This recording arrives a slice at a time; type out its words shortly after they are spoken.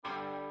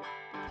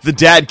The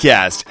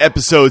Dadcast,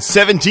 episode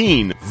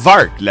 17,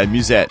 Vark la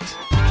Musette.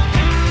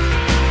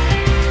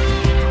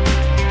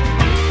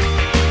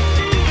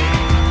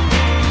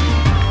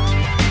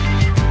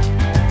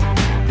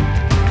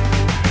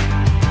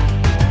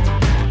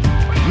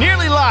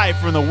 Nearly live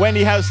from the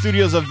Wendy House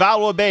studios of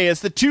Valois Bay,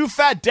 it's the Two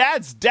Fat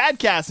Dads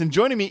Dadcast, and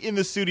joining me in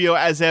the studio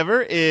as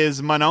ever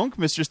is mon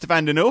oncle, Mr.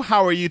 Stéphane Deneau.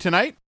 How are you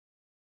tonight?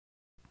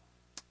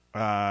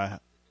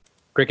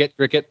 Cricket.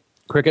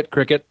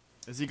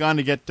 Has he gone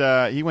to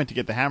get, he went to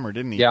get the hammer,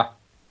 didn't he? Yeah.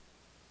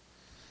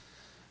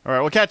 All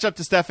right, we'll catch up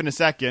to Steph in a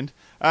second.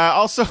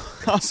 Also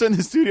in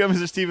the studio,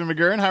 Mr. Stephen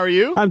McGurn. How are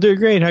you? I'm doing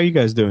great. How are you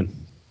guys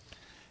doing?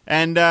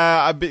 And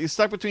I've been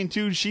stuck between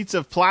two sheets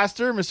of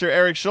plaster, Mr.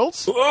 Eric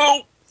Schultz.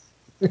 Whoa!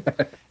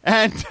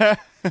 and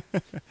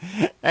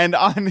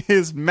on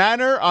his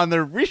manor on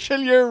the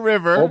Richelieu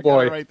River. Oh,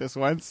 boy. Gotta write this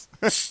once.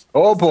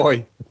 Oh,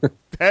 boy.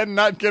 Ben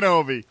Nut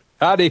Kenobi.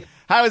 Howdy.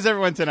 How is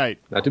everyone tonight?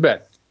 Not too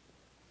bad.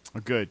 Oh,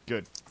 good.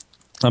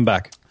 I'm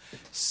back.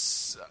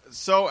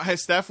 So, hey,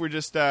 Steph, we're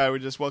just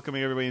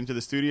welcoming everybody into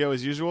the studio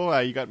as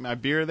usual. You got my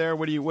beer there.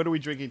 What are we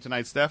drinking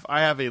tonight, Steph?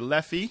 I have a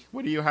Leffy.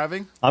 What are you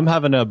having? I'm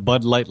having a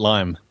Bud Light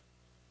Lime.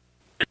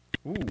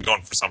 Ooh.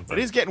 Going for something.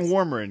 It is getting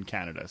warmer in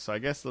Canada, so I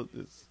guess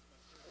it's...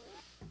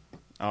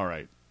 All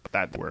right.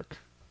 That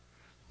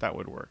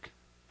would work.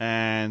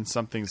 And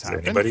something's Is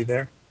happened. anybody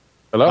there?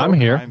 Hello? I'm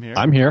here.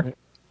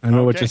 I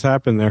know what Okay. just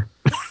happened there.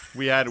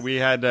 We had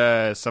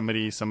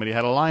somebody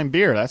had a lime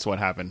beer. That's what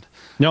happened.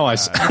 No,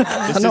 This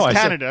is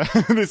Canada.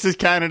 This is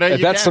Canada. You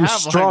That's can't some have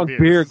strong lime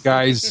beer, beers.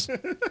 guys.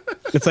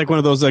 It's like one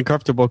of those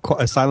uncomfortable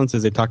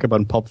silences they talk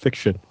about in Pulp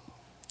Fiction.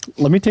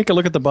 Let me take a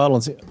look at the bottle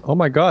and see. Oh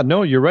my God,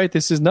 no, you're right.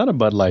 This is not a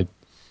Bud Light.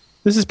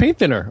 This is paint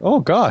thinner. Oh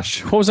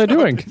gosh, what was I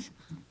doing?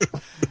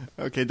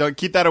 Okay, don't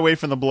keep that away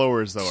from the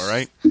blowers, though. All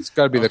right. It's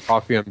got to be the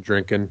coffee I'm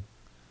drinking.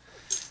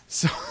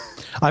 So,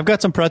 I've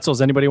got some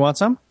pretzels. Anybody want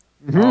some?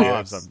 I'll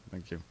have some.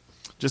 Thank you.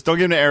 Just don't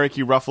give them to Eric.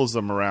 He ruffles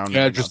them around.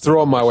 Yeah, just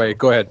throw them my way.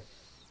 Go ahead.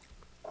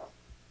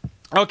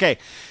 Okay,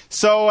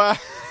 so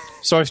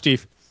Sorry,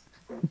 Steve.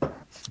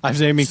 I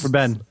was aiming for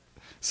Ben.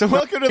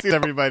 welcome to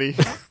everybody.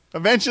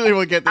 Eventually,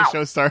 we'll get the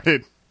show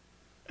started.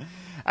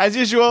 As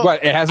usual.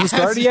 What, it hasn't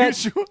started as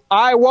yet? Usual,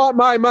 I want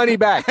my money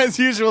back. As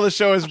usual, the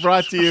show is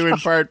brought to you in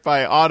part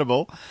by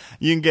Audible.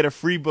 You can get a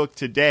free book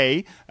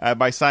today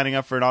by signing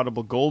up for an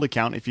Audible Gold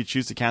account. If you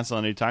choose to cancel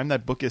any time,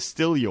 that book is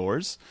still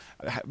yours.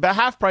 About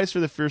half price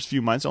for the first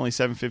few months, only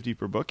 $7.50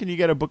 per book, and you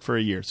get a book for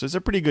a year. So it's a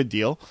pretty good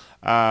deal.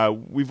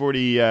 We've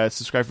already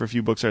subscribed for a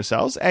few books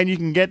ourselves, and you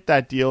can get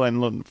that deal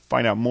and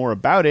find out more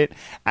about it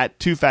at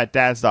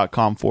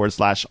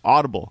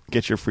twofatdads.com/audible.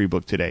 Get your free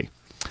book today.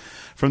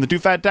 From the Two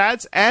Fat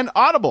Dads and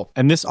Audible.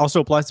 And this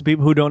also applies to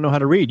people who don't know how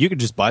to read. You can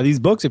just buy these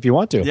books if you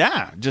want to.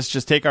 Yeah,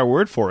 just take our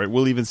word for it.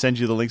 We'll even send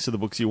you the links to the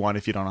books you want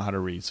if you don't know how to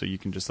read. So you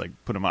can just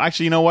put them on.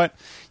 Actually, you know what?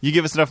 You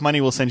give us enough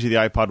money, we'll send you the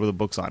iPod with the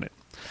books on it.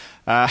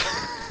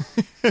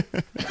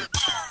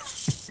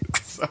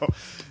 So,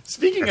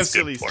 speaking That's of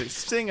silly good point.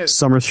 things,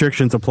 Some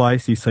restrictions apply.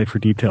 See site for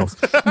details.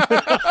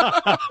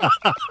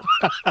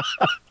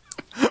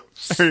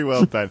 very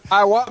well done.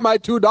 I want my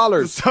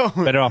 $2. So,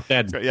 Better off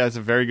dead. yeah, it's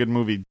a very good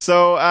movie.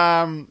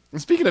 So,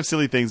 speaking of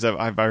silly things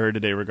I've heard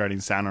today regarding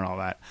sound and all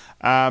that,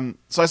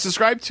 so I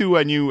subscribed to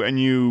a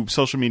new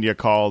social media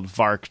called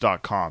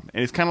Vark.com,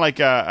 and it's kind of like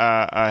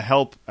a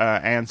help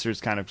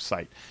answers kind of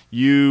site.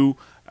 You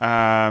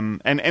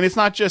and it's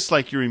not just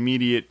like your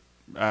immediate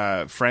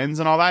friends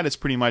and all that. It's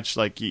pretty much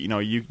like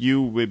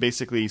you would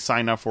basically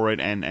sign up for it,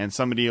 and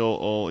somebody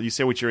will you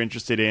say what you're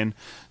interested in.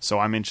 So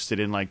I'm interested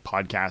in like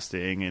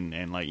podcasting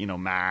and like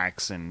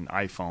Macs and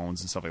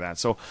iPhones and stuff like that.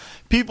 So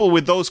people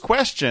with those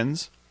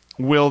questions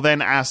will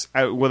then ask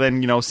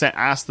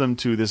them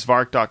to this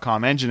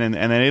Vark.com engine, and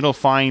then it'll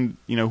find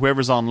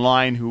whoever's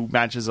online who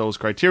matches those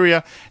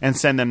criteria and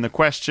send them the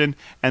question,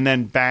 and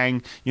then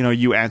bang,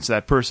 you answer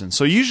that person.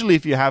 So usually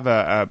if you have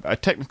a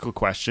technical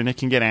question, it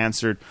can get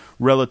answered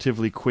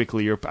relatively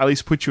quickly, or at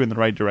least put you in the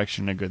right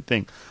direction, a good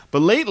thing.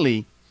 But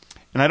lately,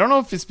 and I don't know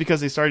if it's because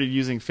they started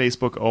using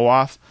Facebook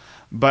OAuth,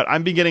 but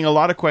I've been getting a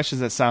lot of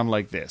questions that sound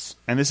like this.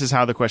 And this is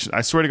how the question,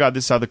 I swear to God,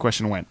 this is how the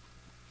question went.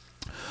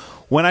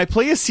 When I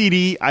play a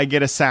CD, I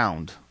get a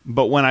sound.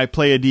 But when I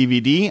play a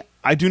DVD,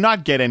 I do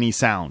not get any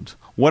sound.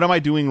 What am I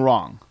doing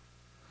wrong?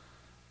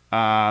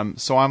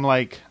 So I'm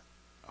like,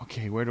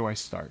 okay, where do I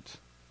start?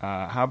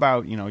 How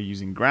about,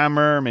 using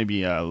grammar,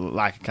 maybe a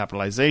lack of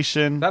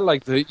capitalization? Is that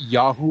like the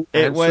Yahoo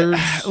It was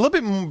Answers? a little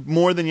bit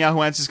more than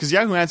Yahoo Answers, because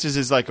Yahoo Answers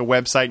is like a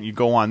website, and you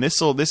go on. This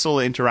will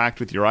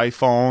interact with your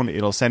iPhone.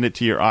 It'll send it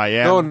to your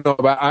IM. No,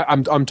 but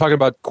I'm talking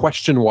about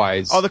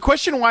question-wise. Oh, the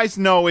question-wise,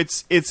 no,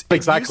 it's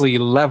exactly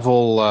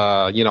level,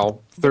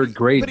 third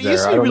grade But it there.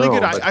 used to I be don't really know,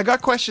 good. but- I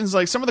got questions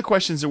like some of the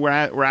questions that were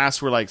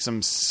asked were like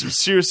some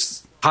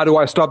serious How do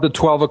I stop the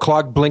 12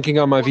 o'clock blinking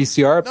on my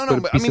VCR? No, Put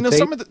a but I piece mean, of there's tape?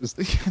 some of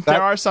the,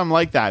 there are some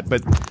like that,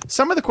 but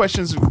some of the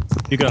questions.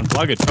 You can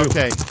unplug it too.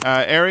 Okay,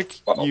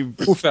 Eric,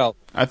 Who fell?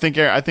 I think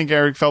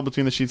Eric fell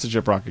between the sheets of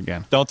Gyprock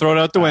again. Don't throw it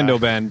out the window,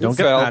 Ben. Don't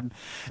get fell? mad.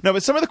 No,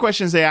 but some of the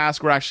questions they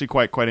asked were actually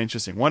quite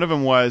interesting. One of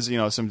them was,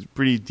 some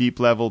pretty deep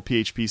level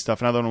PHP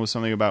stuff. Another one was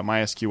something about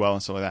MySQL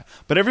and stuff like that.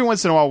 But every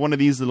once in a while, one of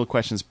these little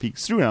questions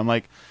peeks through, and I'm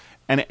like,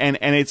 and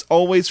it's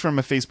always from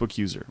a Facebook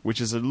user, which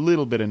is a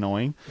little bit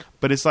annoying.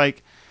 But it's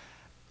like,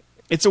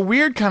 it's a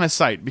weird kind of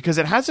site because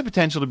it has the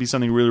potential to be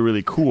something really,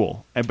 really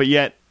cool, but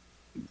yet.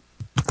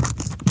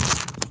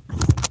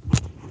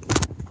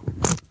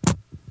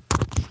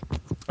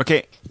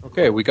 Okay,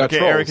 we got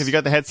trolls. Eric, have you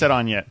got the headset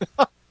on yet?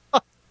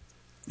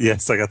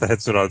 Yes, I got the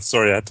headset on.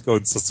 Sorry, I had to go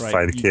and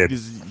justify the kid.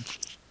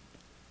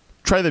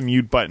 Try the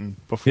mute button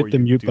before Hit the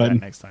you mute do button.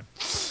 that next time.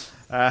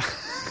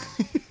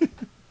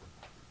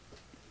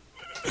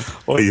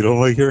 Oh, you don't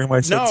like hearing my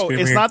son No, screaming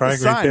it's and not the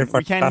crying right there in sun.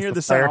 front We can't of hear the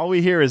the sun. fire? All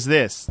we hear is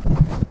this.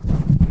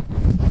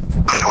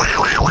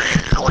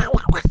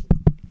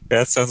 Yeah,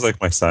 that sounds like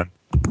my son.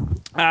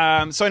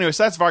 So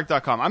that's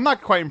Vark.com. I'm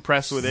not quite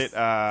impressed with it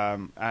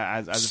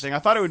as a thing. I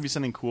thought it would be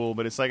something cool,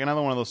 but it's like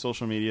another one of those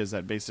social medias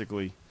that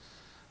basically,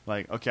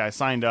 like, okay, I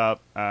signed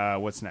up.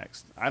 What's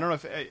next? I don't know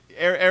if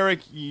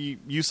Eric,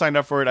 you signed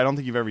up for it. I don't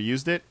think you've ever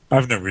used it.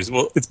 I've never used.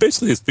 Well, it's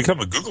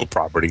become a Google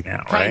property now,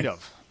 right? Kind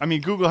of. I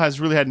mean, Google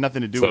has really had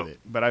nothing to do So- with it.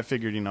 But I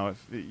figured,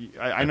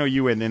 I know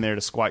you went in there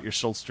to squat your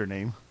Schulster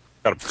name.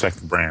 Got to protect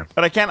the brand.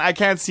 But I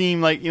can't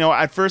seem like,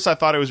 at first I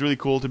thought it was really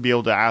cool to be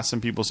able to ask some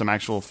people some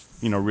actual,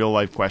 real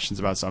life questions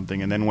about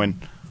something. And then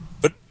when,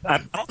 But I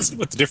don't see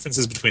what the difference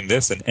is between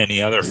this and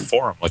any other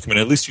forum. Like, I mean,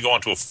 at least you go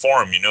onto a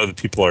forum, you know that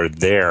people are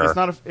there.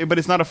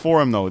 it's not a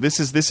forum though. This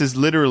is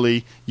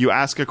literally, you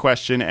ask a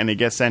question and it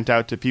gets sent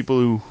out to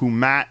people who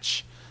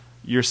match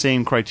your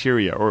same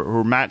criteria or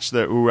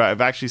who have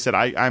actually said,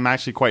 I'm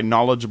actually quite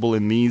knowledgeable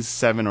in these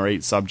 7 or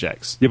 8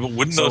 subjects. Yeah, but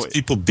wouldn't those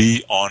people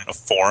be on a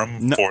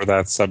forum for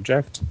that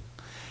subject?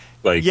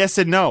 Like, yes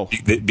and no.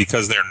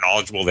 Because they're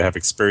knowledgeable, they have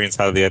experience.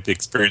 How do they have the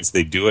experience?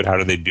 They do it. How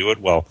do they do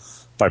it? Well,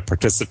 by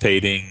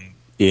participating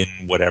in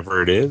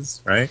whatever it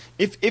is, right?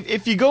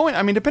 If you go in,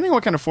 I mean, depending on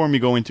what kind of forum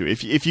you go into,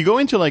 if you go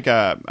into like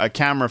a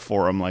camera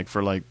forum, like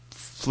for like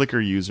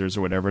Flickr users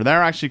or whatever,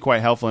 they're actually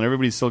quite helpful, and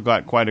everybody's still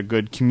got quite a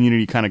good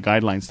community kind of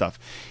guideline stuff.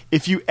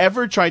 If you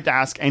ever tried to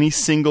ask any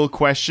single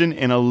question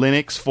in a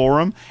Linux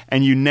forum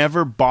and you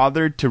never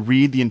bothered to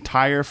read the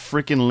entire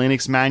frickin'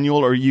 Linux manual,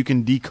 or you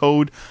can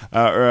decode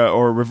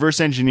or reverse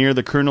engineer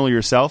the kernel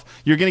yourself,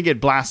 you're going to get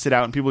blasted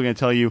out, and people are going to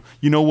tell you,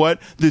 you know what?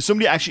 There's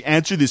somebody actually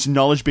answered this in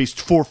knowledge base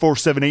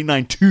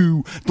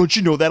 447892. Don't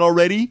you know that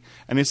already?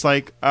 And it's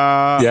like,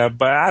 yeah,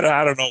 but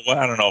I don't know.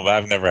 I don't know.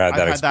 I've never had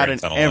that I've had that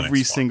experience in on a every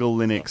Linux single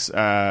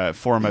Linux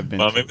forum I've been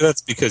Well, to. maybe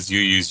that's because you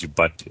use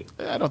Ubuntu.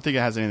 I don't think it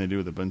has anything to do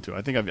with Ubuntu.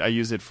 I think I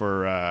use it for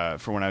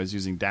when I was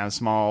using damn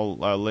small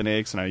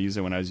Linux, and I use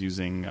it when I was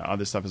using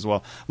other stuff as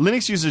well.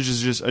 Linux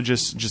users are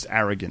just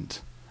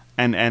arrogant,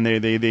 and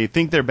they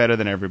think they're better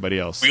than everybody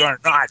else. We are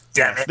not,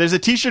 damn it. There's a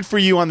T-shirt for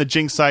you on the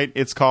Jinx site.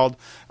 It's called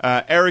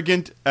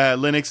 "Arrogant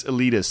Linux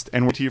Elitist,"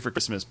 and we're to you for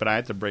Christmas. But I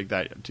had to break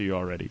that to you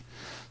already.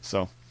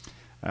 So,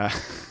 but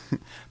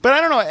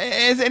I don't know.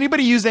 Has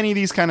anybody used any of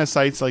these kind of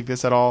sites like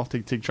this at all to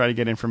try to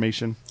get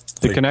information?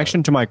 The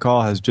connection to my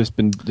call has just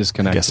been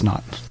disconnected. Guess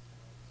not.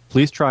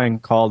 Please try and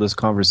call this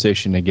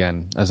conversation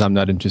again, as I'm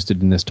not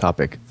interested in this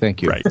topic.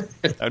 Thank you. Right.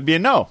 That would be a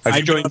no. Have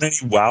you been on any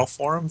WoW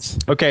forums?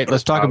 Okay,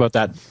 let's talk about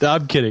that.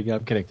 I'm kidding.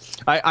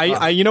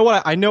 I you know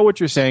what? I know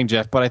what you're saying,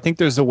 Jeff, but I think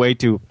there's a way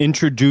to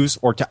introduce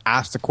or to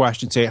ask the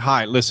question. Say,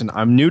 "Hi, listen,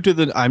 I'm new to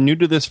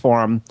this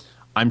forum.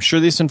 I'm sure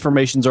this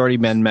information's already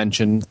been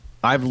mentioned.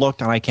 I've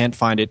looked and I can't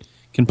find it.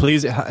 Can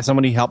please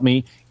somebody help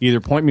me?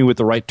 Either point me with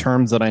the right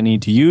terms that I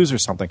need to use or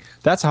something."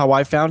 That's how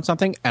I found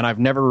something, and I've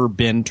never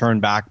been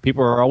turned back.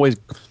 People are always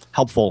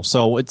helpful,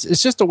 so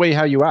it's just a way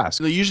how you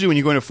ask. Usually when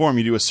you go into a forum,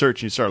 you do a search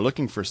and you start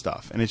looking for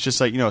stuff, and it's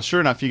just like, sure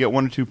enough, you get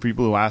 1 or 2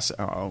 people who ask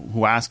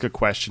a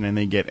question, and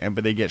they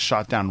get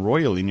shot down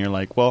royally, and you're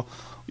like, well,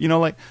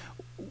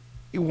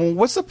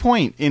 what's the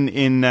point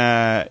in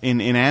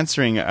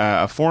answering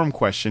a forum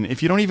question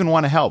if you don't even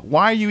want to help?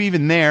 Why are you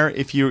even there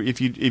if you're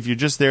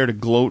just there to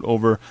gloat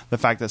over the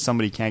fact that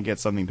somebody can't get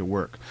something to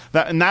work?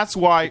 That's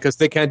why, Because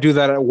they can't do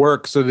that at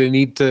work, so they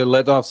need to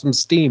let off some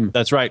steam.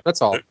 That's right. That's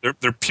all.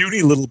 They're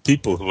puny little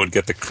people who would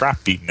get the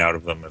crap beaten out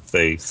of them if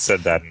they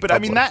said that in But I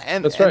public. mean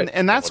that, That's right.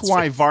 and that's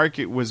why Vark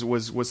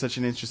was such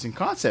an interesting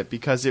concept,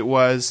 because it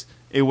was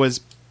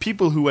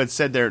people who had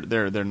said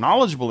they're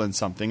knowledgeable in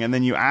something, and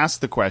then you ask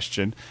the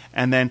question,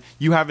 and then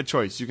you have a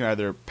choice. You can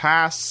either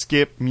pass,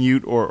 skip,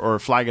 mute, or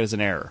flag it as an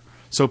error.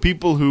 So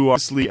people who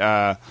obviously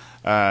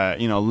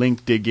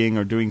link digging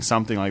or doing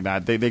something like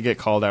that, they get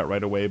called out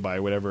right away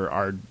by whatever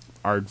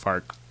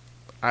aardvark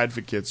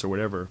advocates or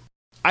whatever.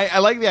 I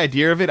like the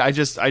idea of it.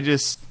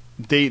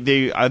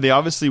 They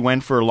obviously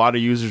went for a lot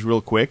of users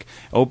real quick,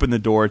 opened the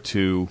door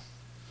to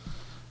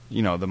the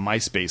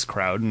MySpace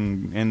crowd,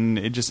 and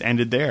it just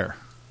ended there.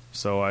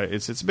 So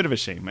it's a bit of a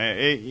shame.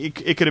 It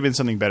could have been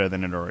something better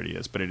than it already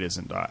is, but it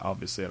isn't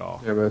obviously at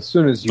all. Yeah, but as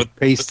soon as you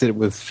paste it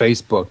with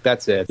Facebook,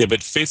 that's it. Yeah, but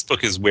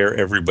Facebook is where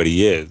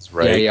everybody is,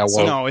 right? Yeah,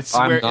 well, No, it's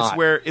I'm where not.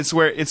 it's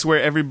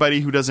where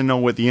everybody who doesn't know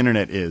what the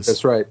internet is.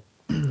 That's right.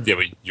 Yeah,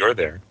 but you're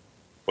there.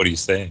 What are you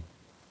saying?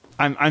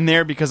 I'm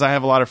there because I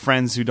have a lot of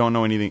friends who don't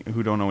know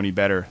any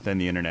better than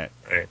the internet,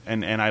 Right.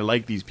 and I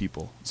like these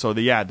people. So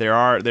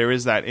there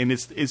is that, and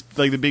it's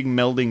like the big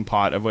melding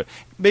pot of what.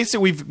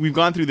 Basically, we've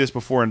gone through this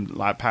before in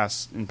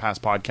past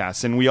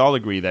podcasts, and we all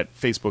agree that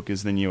Facebook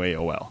is the new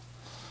AOL.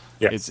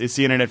 Yeah. It's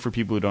the internet for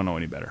people who don't know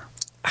any better,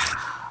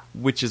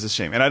 which is a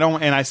shame. And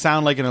I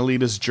sound like an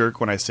elitist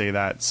jerk when I say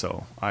that,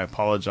 so I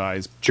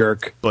apologize,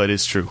 Jerk. but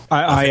it's true.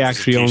 I think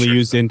actually it's a only t-shirt.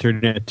 use the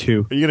internet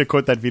too. Are you gonna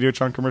quote that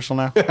Videotron commercial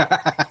now?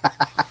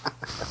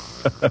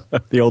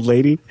 The old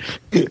lady.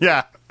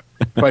 Yeah.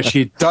 But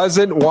she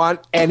doesn't want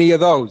any of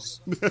those.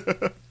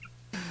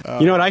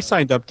 You know what? I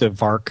signed up to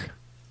VARC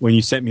when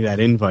you sent me that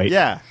invite.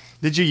 Yeah.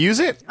 Did you use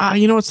it?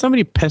 You know what?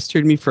 Somebody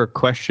pestered me for a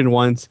question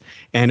once,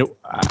 and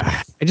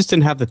I just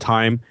didn't have the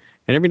time.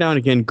 And every now and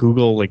again,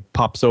 Google like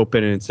pops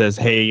open and it says,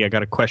 "Hey, I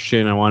got a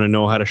question. I want to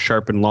know how to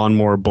sharpen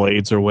lawnmower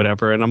blades or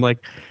whatever." And I'm like,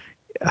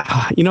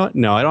 you know what?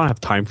 No, I don't have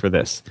time for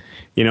this.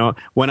 You know,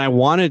 when I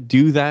want to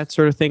do that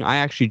sort of thing, I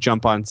actually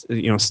jump on,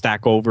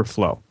 Stack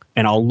Overflow,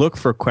 and I'll look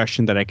for a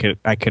question that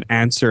I could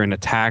answer and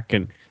attack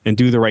and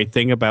do the right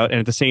thing about. And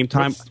at the same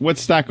time,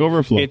 What's Stack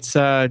Overflow? it's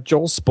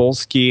Joel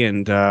Spolsky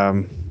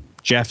and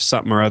Jeff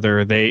something or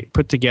other. They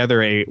put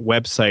together a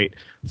website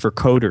for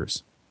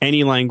coders,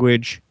 any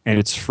language, and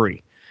it's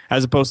free.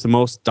 As opposed to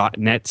most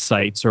 .NET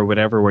sites or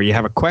whatever, where you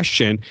have a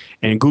question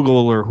and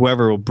Google or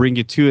whoever will bring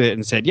you to it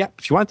and said, "Yeah,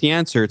 if you want the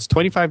answer, it's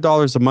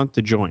 $25 a month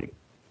to join."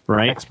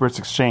 Right? Experts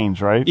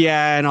Exchange, right?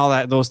 Yeah, and all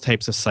that, those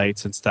types of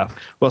sites and stuff.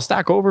 Well,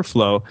 Stack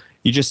Overflow,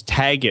 you just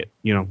tag it,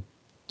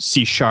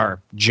 C#,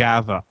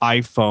 Java,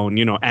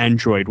 iPhone,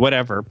 Android,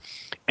 whatever,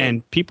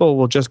 and people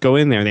will just go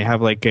in there. They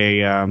have like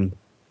a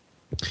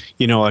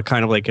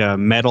kind of like a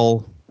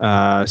medal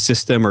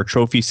system or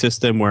trophy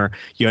system where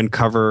you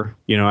uncover,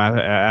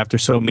 after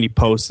so many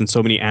posts and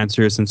so many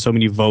answers and so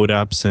many vote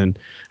ups and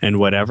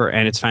whatever.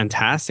 And it's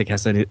fantastic. It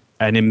has an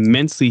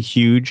immensely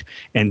huge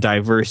and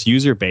diverse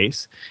user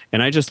base.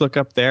 And I just look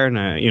up there and,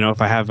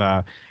 if I have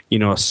a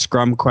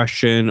Scrum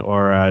question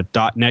or a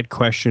 .NET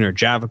question or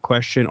Java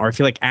question, or I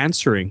feel like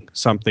answering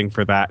something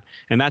for that.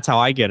 And that's how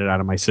I get it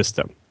out of my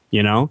system,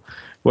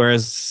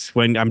 Whereas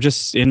when I'm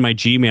just in my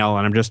Gmail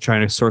and I'm just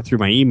trying to sort through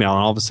my email, and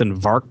all of a sudden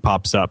VARC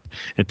pops up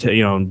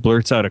and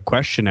blurts out a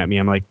question at me,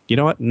 I'm like, you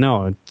know what?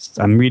 No,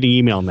 I'm reading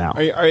email now.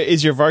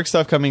 Is your VARC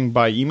stuff coming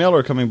by email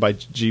or coming by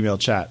Gmail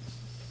chat?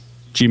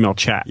 Gmail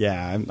chat.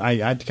 Yeah,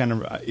 I kind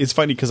of. It's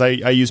funny because I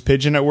use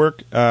Pigeon at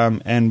work, but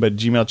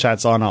Gmail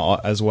chat's on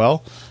as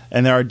well,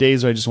 and there are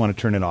days where I just want to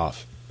turn it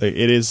off.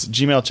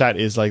 Gmail chat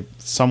is like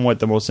somewhat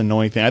the most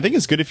annoying thing. I think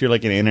it's good if you're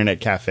like in an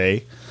internet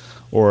cafe,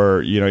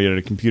 or you're at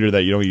a computer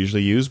that you don't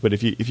usually use. But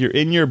if you're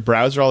in your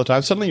browser all the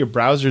time, suddenly your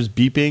browser's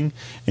beeping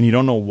and you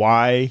don't know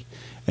why,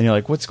 and you're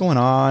like, "What's going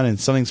on?" And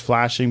something's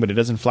flashing, but it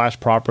doesn't flash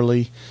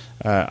properly.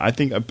 I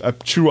think a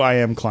true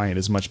IM client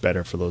is much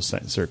better for those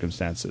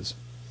circumstances.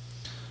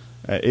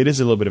 It is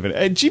a little bit of an.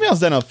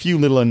 Gmail's done a few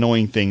little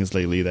annoying things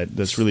lately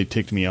that's really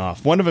ticked me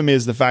off. One of them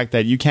is the fact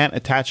that you can't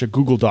attach a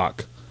Google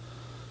Doc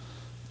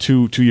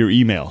to your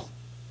email,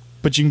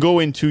 but you can go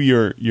into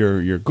your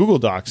Google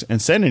Docs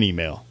and send an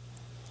email,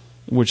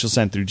 which will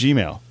send through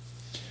Gmail.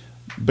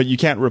 But you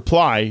can't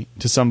reply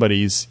to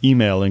somebody's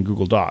email in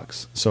Google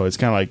Docs. So it's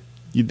kind of like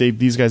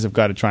these guys have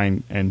got to try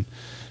and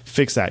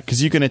fix that,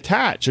 because you can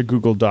attach a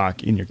Google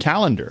Doc in your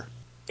calendar.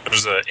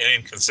 There's an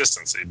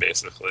inconsistency,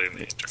 basically, in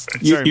the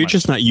interface. You're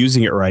just not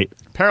using it right.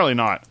 Apparently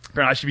not.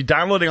 I should be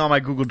downloading all my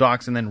Google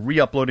Docs and then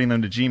re-uploading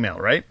them to Gmail,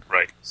 right?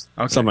 Right.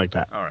 Okay. Something like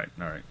that. All right.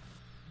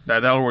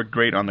 That'll work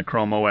great on the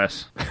Chrome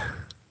OS.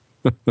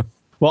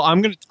 Well,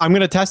 I'm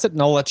gonna test it,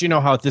 and I'll let you know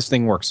how this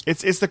thing works.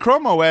 It's the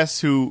Chrome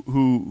OS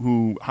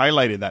who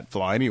highlighted that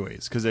flaw,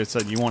 anyways, because they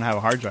said you won't have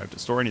a hard drive to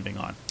store anything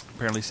on.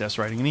 Apparently, Seth's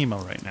writing an email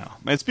right now.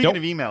 And speaking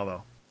of email,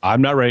 though,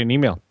 I'm not writing an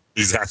email.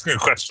 He's asking a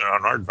question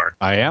on Aardvark.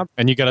 I am,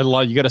 and you got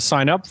to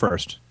sign up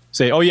first.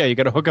 Say, oh yeah, you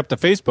got to hook up to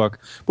Facebook,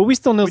 but we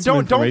still know some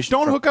information.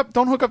 Don't hook up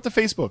to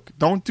Facebook.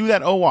 Don't do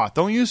that OAuth.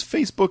 Don't use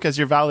Facebook as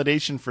your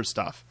validation for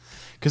stuff,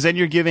 because then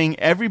you're giving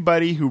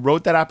everybody who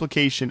wrote that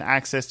application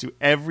access to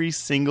every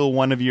single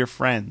one of your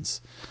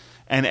friends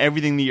and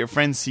everything that your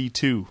friends see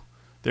too.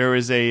 There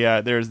is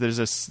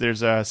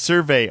there's a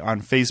survey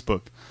on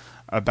Facebook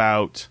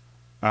about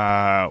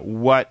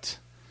what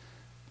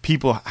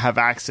people have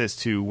access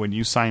to when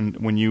you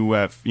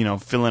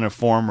fill in a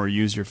form or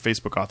use your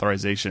Facebook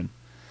authorization,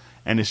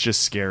 and it's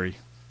just scary.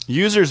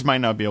 Users might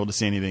not be able to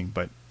see anything,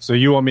 but So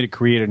you want me to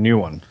create a new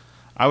one?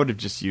 I would have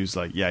just used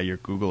your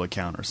Google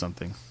account or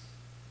something.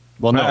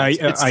 Well, no, Well,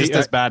 it's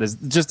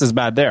just as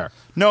bad there.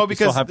 No, You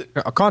because still have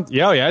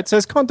it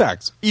says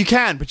contacts. you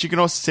can, but you can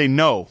also say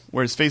no,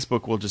 whereas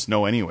Facebook will just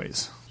know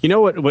anyways. You know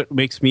what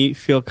makes me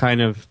feel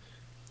kind of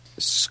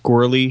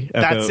squirrely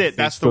about That's it.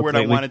 That's the Facebook word I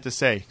lately? wanted to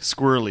say.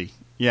 Squirrely.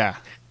 Yeah.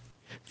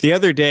 The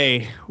other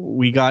day,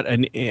 we got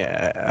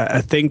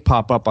a thing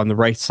pop up on the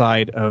right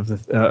side of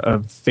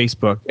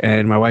Facebook,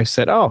 and my wife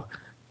said, "Oh,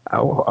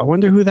 I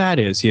wonder who that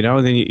is." You know,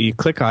 and then you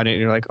click on it, and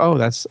you're like, "Oh,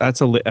 that's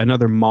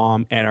another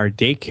mom at our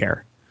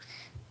daycare."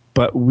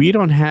 But we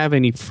don't have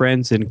any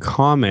friends in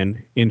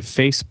common in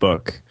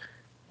Facebook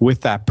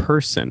with that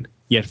person.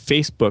 Yet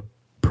Facebook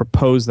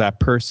proposed that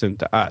person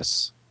to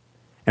us,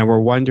 and we're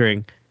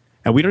wondering,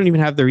 and we don't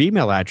even have their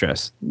email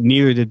address.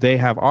 Neither did they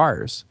have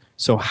ours.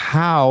 So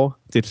how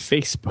did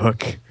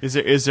Facebook? Is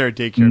there a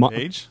daycare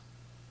page?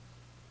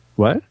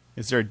 What?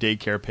 Is there a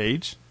daycare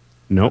page?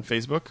 Nope. On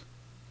Facebook?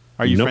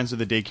 Are you Nope. friends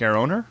with the daycare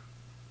owner?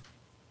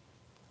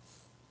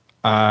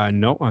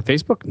 No. On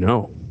Facebook,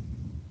 no.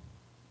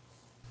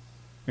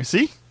 You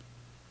see?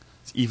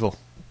 It's evil.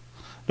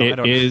 No, It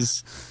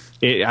is.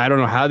 I don't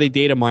know how they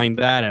data mined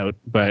that out,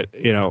 but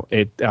it all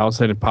of a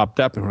sudden it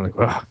popped up, and we're like,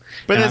 "Ugh."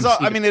 But And there's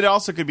I'm seeing- it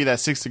also could be that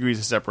 6 degrees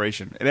of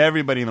separation. And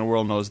everybody in the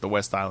world knows the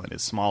West Island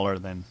is smaller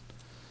than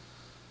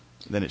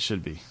it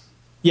should be.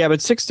 Yeah, but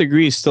 6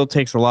 degrees still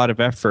takes a lot of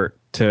effort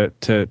to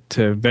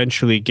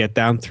eventually get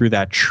down through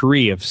that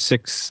tree of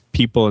 6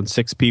 people and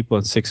 6 people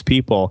and 6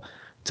 people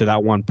to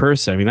that one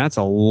person. I mean, that's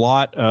a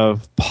lot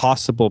of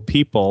possible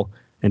people,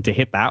 and to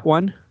hit that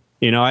one,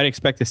 I'd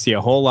expect to see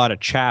a whole lot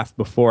of chaff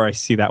before I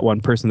see that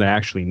one person that I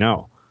actually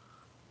know.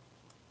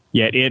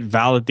 Yet it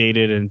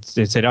validated and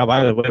it said, "Oh,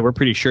 by the way, we're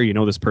pretty sure you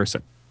know this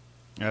person."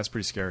 Yeah, that's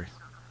pretty scary.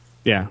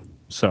 Yeah,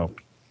 so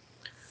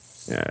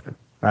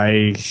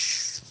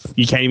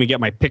you can't even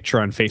get my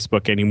picture on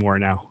Facebook anymore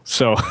now.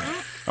 So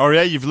Oh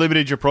yeah, you've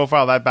limited your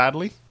profile that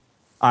badly?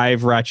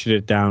 I've ratcheted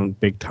it down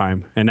big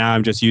time, and now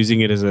I'm just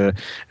using it as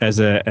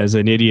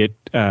an idiot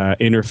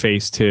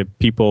interface to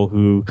people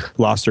who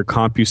lost their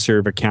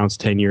CompuServe accounts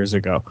 10 years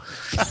ago.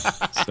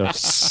 So,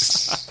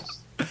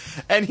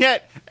 And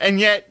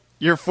yet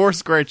you're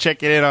Foursquare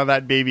checking in on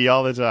that baby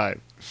all the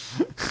time.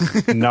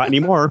 not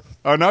anymore.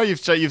 Oh no,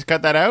 you've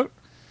cut that out?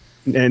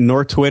 And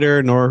nor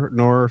Twitter nor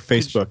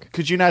Facebook.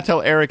 Could you not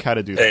tell Eric how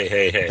to do that?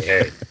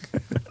 Hey.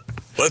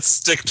 Let's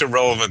stick to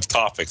relevant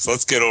topics.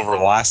 Let's get over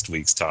last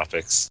week's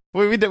topics.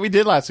 Well, we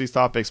did last week's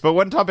topics, but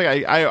one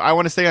topic I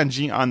want to stay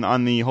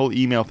on the whole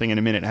email thing in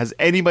a minute. Has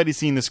anybody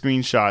seen the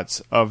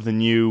screenshots of the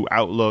new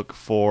Outlook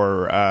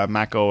for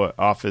Mac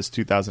Office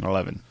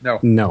 2011?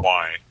 No.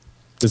 Why?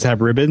 Does it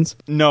have ribbons?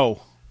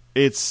 No,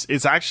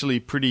 it's actually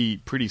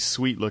pretty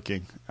sweet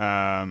looking,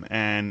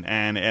 and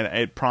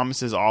it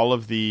promises all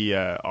of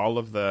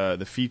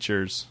the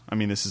features. I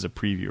mean, this is a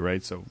preview,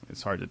 right? So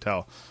it's hard to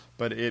tell,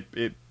 but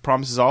it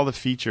promises all the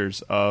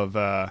features of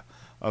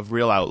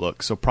real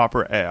Outlook. So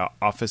proper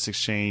Office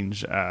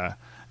Exchange and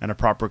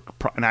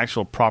an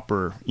actual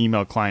proper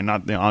email client,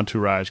 not the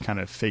Entourage kind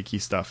of fakey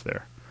stuff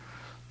there.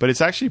 But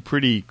it's actually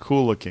pretty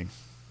cool looking.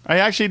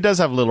 It does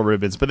have little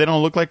ribbons, but they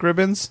don't look like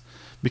ribbons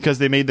because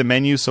they made the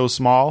menu so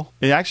small.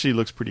 It actually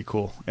looks pretty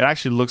cool. It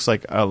actually looks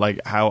like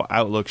how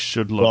Outlook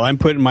should look. Well, I'm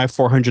putting my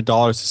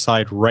 $400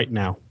 aside right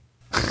now.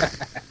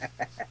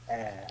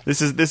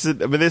 This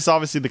is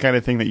obviously the kind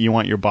of thing that you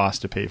want your boss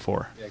to pay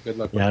for. Yeah, good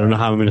luck. Yeah, I don't know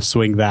how I'm going to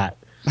swing that.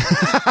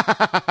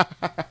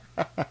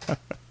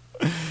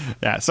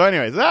 Yeah. So,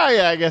 anyways,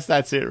 I guess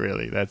that's it,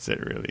 really.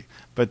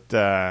 But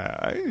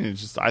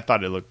I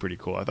thought it looked pretty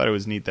cool. I thought it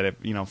was neat that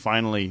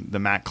finally the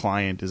Mac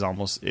client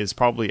is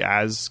probably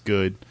as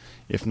good,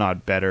 if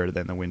not better,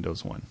 than the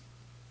Windows one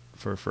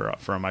for a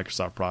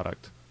Microsoft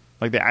product.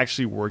 Like they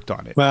actually worked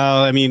on it.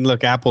 Well, I mean,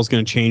 look, Apple's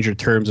going to change their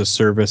terms of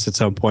service at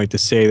some point to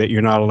say that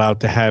you're not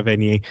allowed to have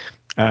any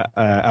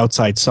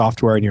outside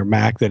software in your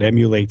Mac that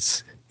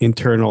emulates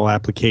internal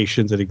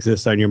applications that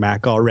exist on your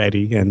Mac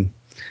already, and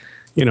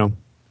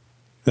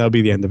that'll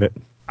be the end of it.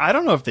 I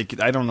don't know if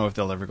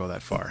they'll ever go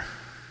that far.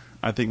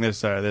 I think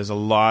there's a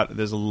lot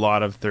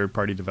of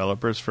third-party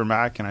developers for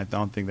Mac, and I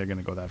don't think they're going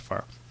to go that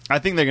far. I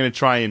think they're going to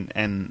try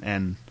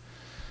and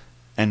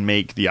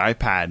make the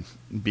iPad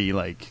be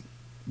like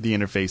the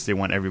interface they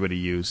want everybody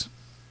to use.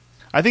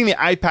 I think the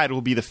iPad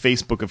will be the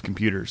Facebook of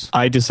computers.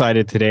 I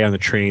decided today on the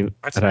train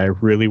that I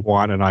really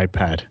want an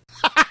iPad.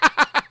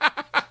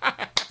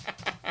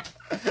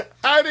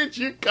 How did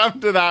you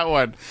come to that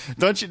one?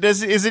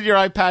 Isn't your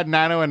iPad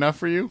Nano enough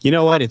for you? You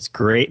know what? It's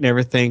great and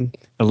everything.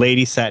 A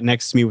lady sat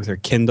next to me with her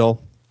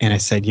Kindle, and I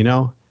said,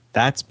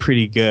 that's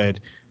pretty good,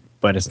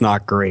 but it's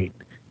not great.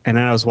 And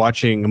then I was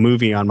watching a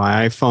movie on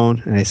my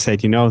iPhone, and I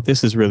said,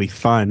 this is really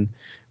fun,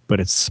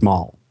 but it's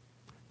small.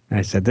 And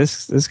I said,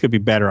 this could be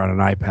better on an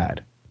iPad.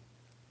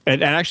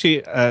 And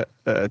actually,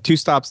 2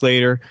 stops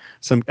later,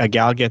 a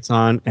gal gets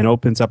on and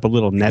opens up a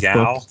little netbook.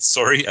 Gal?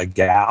 Sorry, a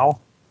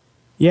gal?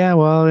 Yeah,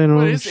 well,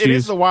 it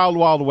is the Wild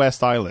Wild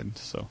West Island.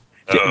 So,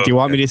 do you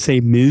want me to say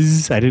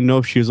Ms.? I didn't know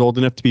if she was old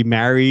enough to be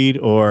married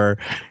or,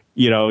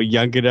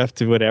 young enough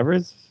to whatever.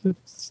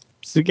 It's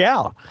a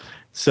gal.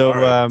 So,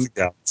 right,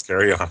 let's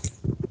carry on.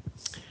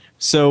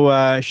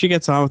 So she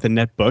gets on with a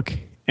netbook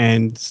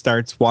and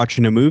starts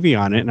watching a movie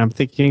on it. And I'm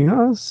thinking,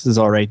 this is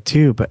all right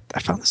too. But I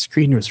found the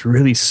screen was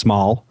really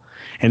small.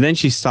 And then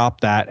she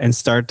stopped that and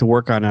started to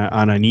work on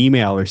an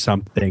email or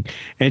something.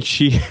 And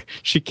she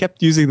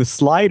kept using the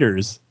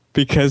sliders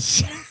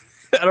because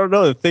I don't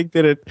know, the thing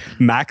didn't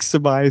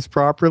maximize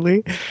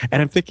properly.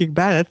 And I'm thinking,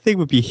 man, that thing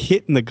would be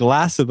hitting the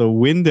glass of the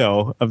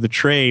window of the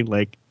train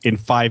like in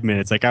 5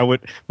 minutes. Like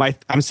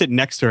I'm sitting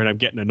next to her and I'm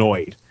getting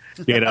annoyed,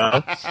 you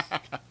know?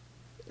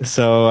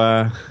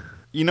 So,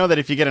 You know that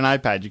if you get an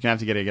iPad, you're going to have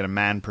to get a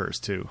man purse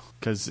too,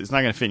 because it's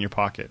not going to fit in your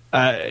pocket.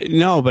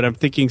 no, but I'm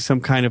thinking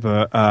some kind of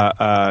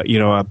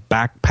a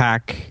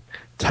backpack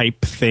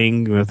type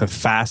thing with a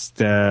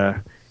fast,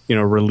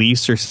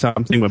 release or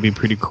something would be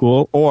pretty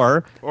cool.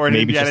 Or an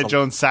maybe Indiana just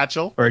Jones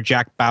satchel. or a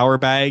Jack Bauer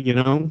bag,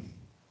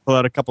 pull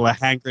out a couple of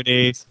hand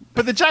grenades.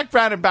 But the Jack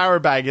Brown and Bauer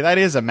bag, that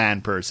is a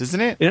man purse, isn't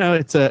it?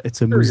 It's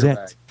a musette.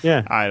 bag.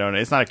 Yeah. I don't know.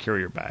 It's not a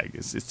courier bag.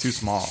 It's too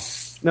small.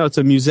 No, it's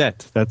a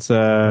musette. That's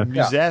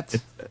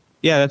Musette.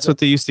 yeah, that's what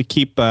they used to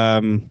keep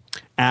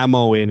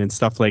ammo in and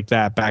stuff like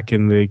that back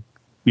in the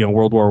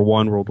World War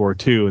I, World War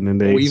II, and then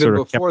they Even sort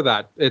of before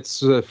that, it's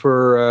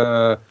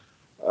for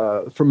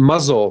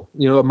muzzle.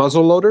 A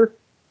muzzle loader.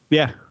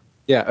 yeah.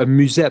 Yeah, a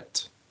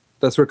musette.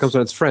 That's where it comes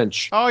from. It's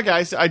French. Oh,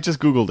 guys, I just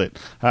Googled it.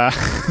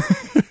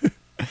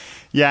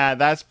 Yeah,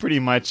 that's pretty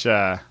much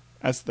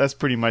that's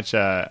pretty much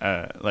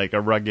like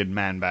a rugged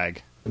man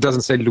bag. It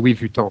doesn't say Louis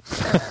Vuitton.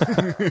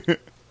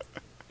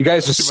 You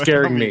guys are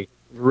scaring me.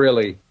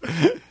 Really.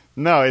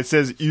 No, it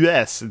says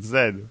US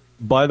instead.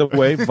 By the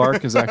way,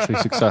 Vark is actually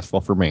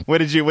successful for me. What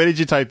did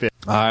you type in?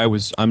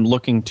 I'm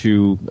looking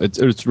to.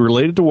 It's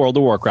related to World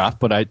of Warcraft,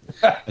 but I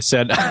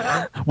said,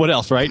 what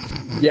else, right?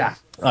 Yeah.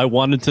 I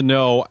wanted to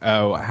know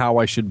how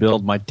I should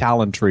build my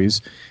talent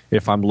trees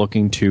if I'm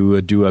looking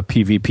to do a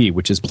PvP,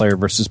 which is player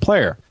versus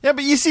player. Yeah,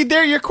 but you see,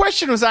 there your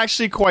question was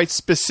actually quite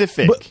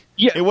specific. But,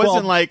 yeah, it wasn't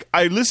well- like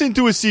I listen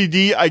to a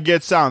CD, I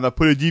get sound. I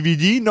put a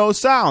DVD, no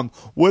sound.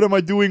 What am I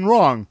doing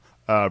wrong?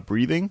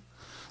 Breathing.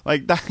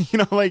 Like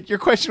that, like your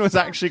question was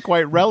actually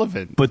quite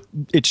relevant. But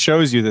it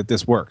shows you that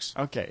this works.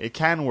 Okay, it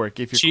can work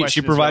if your She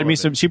question provided me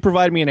is some. relevant. She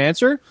provided me an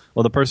answer.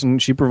 Well,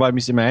 she provided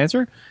me some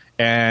answer,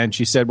 and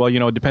she said, "Well,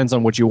 it depends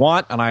on what you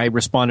want." And I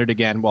responded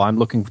again, "Well, I'm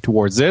looking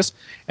towards this,"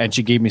 and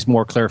she gave me some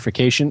more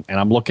clarification, and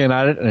I'm looking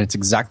at it, and it's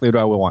exactly what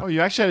I would want. Oh,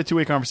 you actually had a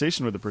two-way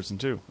conversation with the person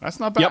too. That's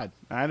not bad. Yep.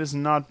 That is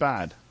not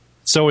bad.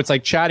 So it's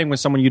like chatting with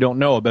someone you don't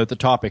know about the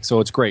topic. So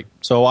it's great.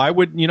 So I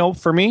would,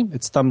 for me,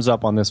 it's thumbs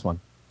up on this one.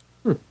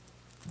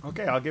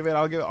 Okay, I'll give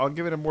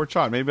it a more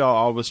shot. Maybe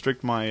I'll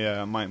restrict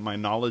my my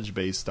knowledge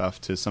based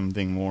stuff to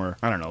something more,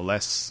 I don't know,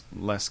 less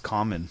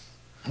common.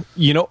 But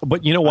you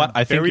know what?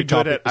 I think Very your good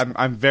topic at.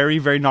 I'm very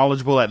very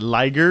knowledgeable at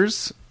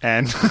ligers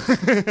and.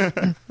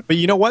 But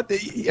you know what?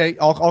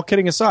 All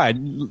kidding aside,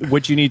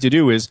 what you need to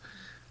do is,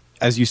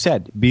 as you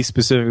said, be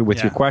specific with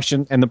Yeah. your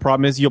question. And the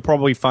problem is, you'll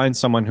probably find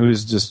someone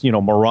who's just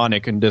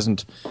moronic and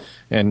doesn't,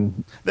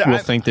 and will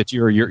think that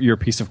you're a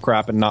piece of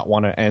crap and not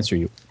want to answer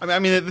you. I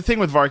mean, the thing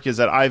with Vark is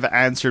that I've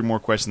answered more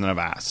questions than I've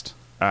asked,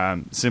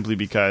 simply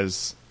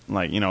because,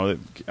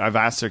 I've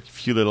asked a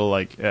few little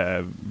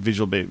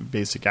Visual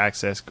Basic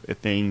Access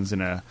things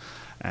and a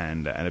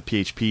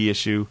PHP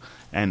issue,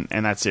 and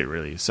that's it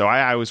really. So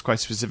I was quite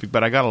specific,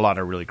 but I got a lot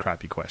of really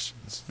crappy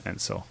questions, and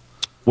so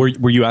Were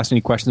you asked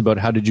any questions about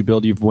how did you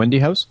build your Wendy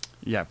house?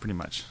 yeah, pretty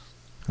much.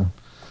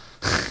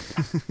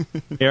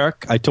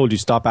 Eric, I told you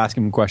stop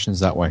asking me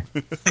questions that way.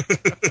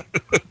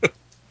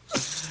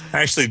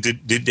 Actually,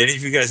 did any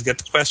of you guys get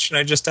the question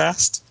I just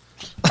asked?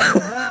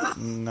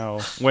 No.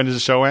 When does the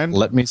show end?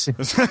 Let me see.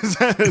 Was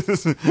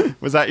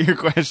that your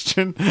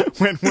question?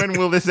 When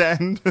will this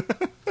end?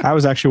 I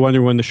was actually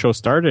wondering when the show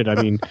started. I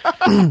mean,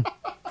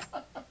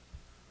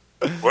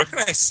 Where can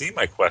I see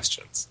my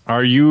questions?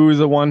 Are you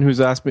the one who's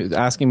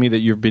asking me that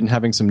you've been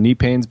having some knee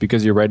pains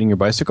because you're riding your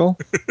bicycle?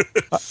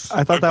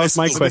 I thought that was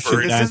my bicycle's question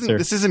very- to answer.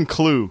 This isn't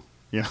Clue.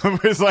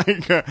 It's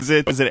like is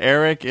it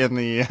Eric in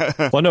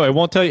the? Well, no, it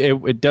won't tell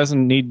you. It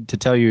doesn't need to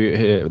tell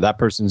you that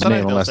person's Sometimes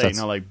name they'll unless say,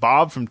 that's. like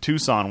Bob from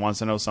Tucson wants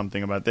to know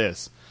something about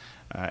this.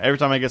 Every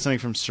time I get something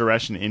from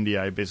Suresh in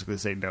India, I basically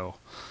say no,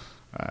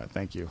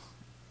 thank you,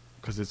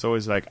 because it's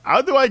always like,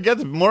 how do I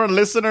get more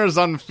listeners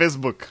on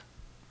Facebook?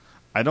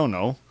 I don't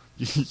know.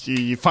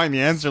 You find the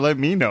answer, let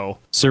me know.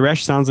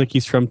 Suresh sounds like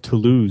he's from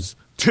Toulouse.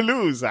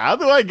 Toulouse. How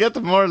do I get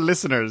more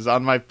listeners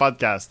on my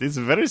podcast? It's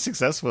very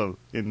successful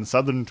in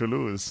southern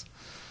Toulouse.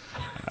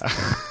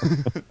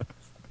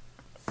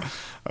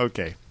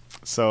 Okay,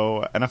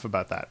 so enough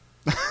about that.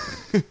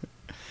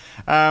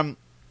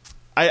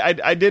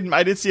 I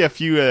did see a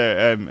few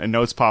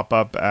notes pop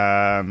up.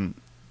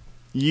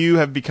 You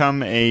have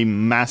become a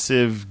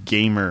massive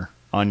gamer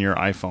on your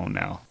iPhone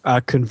now.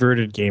 A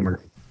converted gamer.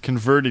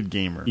 Converted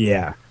gamer.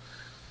 Yeah.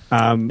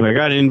 I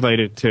got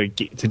invited to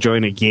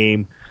join a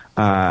game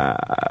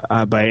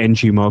by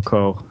NG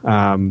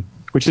Moko,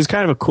 which is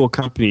kind of a cool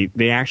company.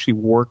 They actually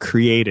were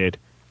created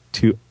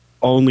to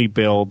only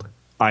build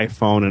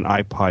iPhone and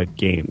iPod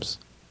games.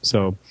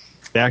 So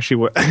they actually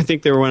were, I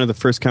think they were one of the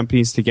first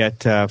companies to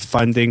get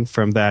funding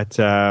from that.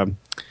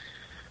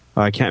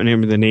 I can't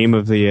remember the name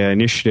of the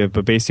initiative,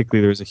 but basically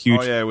there was a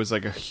huge. Oh yeah, it was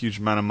like a huge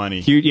amount of money.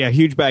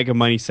 Huge bag of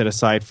money set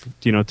aside,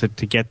 to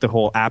get the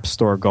whole app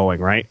store going,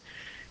 right?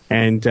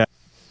 And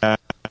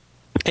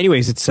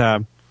anyways, it's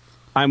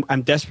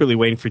I'm desperately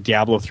waiting for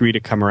Diablo 3 to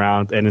come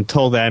around, and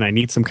until then, I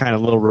need some kind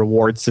of little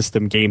reward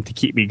system game to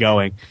keep me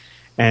going.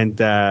 And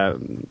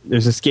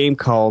there's this game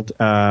called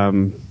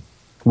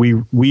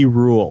We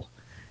Rule,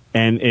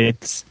 and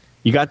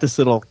you got this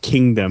little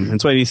kingdom. And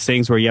it's one of these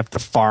things where you have to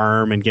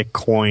farm and get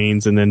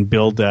coins, and then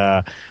build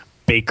a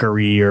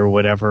bakery or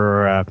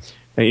whatever.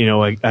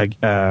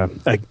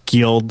 A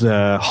guild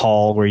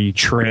hall where you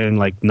train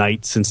like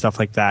knights and stuff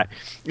like that.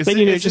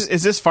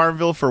 Is this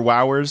Farmville for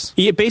WoWers?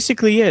 It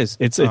basically is.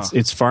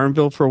 It's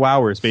Farmville for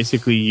WoWers.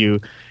 Basically, you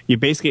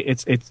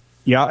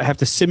have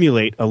to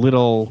simulate a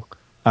little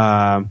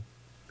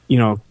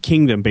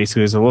kingdom.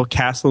 Basically, there's a little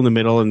castle in the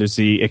middle, and there's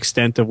the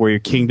extent of where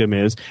your kingdom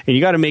is, and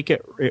you got to make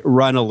it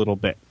run a little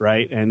bit,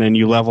 right? And then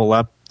you level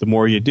up the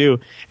more you do,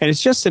 and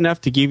it's just enough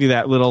to give you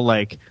that little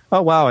like,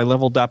 oh wow, I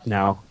leveled up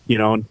now,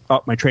 and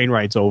my train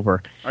ride's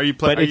over. Are you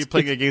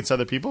playing against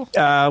other people?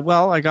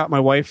 Well, I got my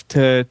wife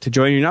to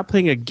join. You're not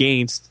playing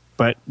against,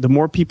 but the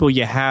more people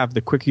you have,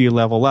 the quicker you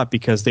level up,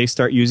 because they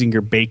start using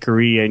your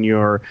bakery and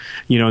your,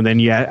 and then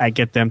I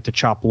get them to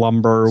chop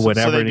lumber or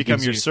whatever. So they become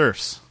your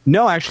serfs.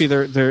 No,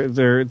 actually,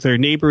 they're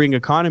neighboring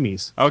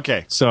economies.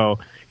 Okay. So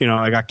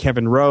I got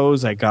Kevin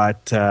Rose. I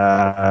got.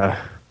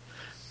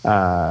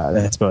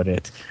 That's about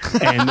it.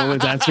 And no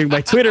one's answering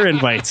my Twitter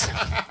invites.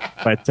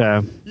 But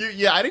I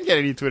didn't get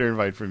any Twitter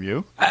invite from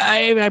you.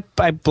 I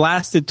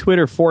blasted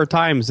Twitter 4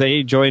 times.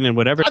 They joined and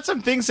whatever. I had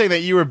some things saying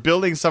that you were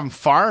building some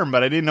farm,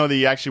 but I didn't know that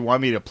you actually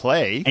want me to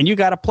play. And you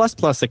got a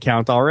plus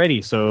account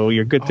already, so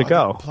you're good to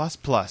go.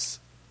 Plus.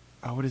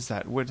 Oh, what is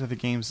that? What are the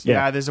games?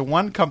 Yeah, there's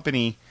one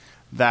company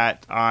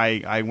that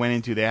I went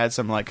into. They had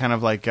some I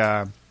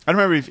don't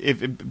remember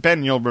if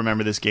Ben, you'll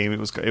remember this game. It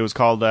was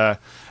called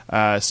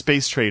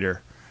Space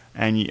Trader.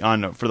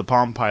 And for the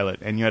Palm Pilot,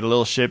 and you had a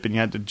little ship, and you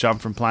had to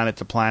jump from planet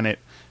to planet,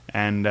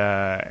 and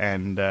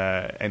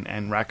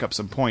rack up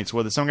some points.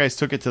 Well, some guys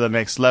took it to the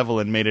next level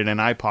and made it an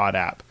iPod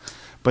app.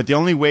 But the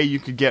only way you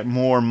could get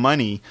more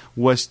money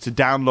was to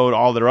download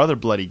all their other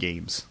bloody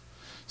games.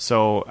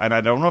 So, and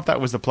I don't know if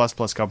that was the Plus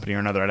company or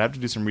another. I'd have to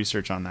do some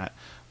research on that.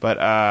 But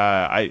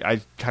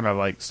I kind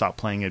of stopped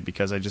playing it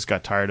because I just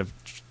got tired of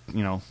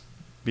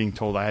being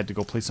told I had to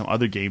go play some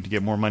other game to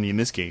get more money in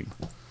this game.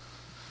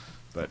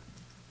 But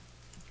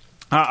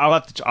I'll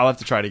have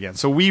to try it again.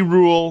 So We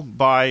Rule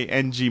by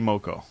NG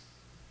Moko.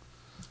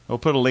 We'll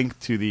put a link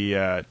to the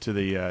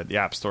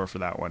App Store for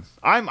that one.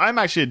 I'm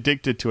actually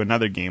addicted to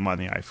another game on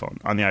the iPhone,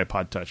 on the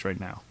iPod Touch right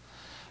now.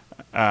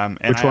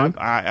 Which one?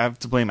 I have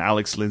to blame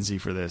Alex Lindsay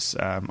for this.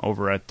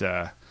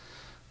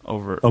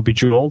 Over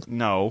Bejeweled?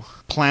 No,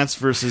 Plants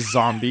vs.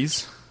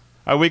 Zombies.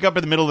 I wake up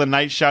in the middle of the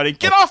night shouting,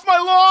 "Get off my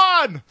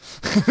lawn!"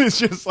 It's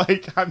just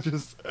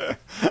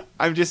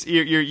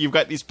you've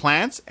got these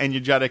plants, and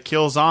you got to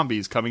kill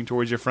zombies coming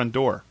towards your front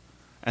door,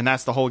 and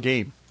that's the whole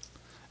game.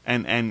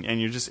 And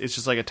it's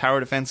just like a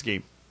tower defense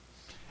game,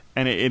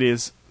 and it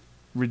is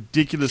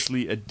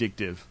ridiculously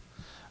addictive,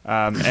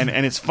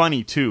 and it's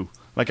funny too.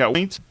 Like at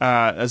point,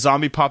 a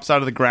zombie pops out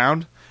of the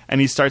ground,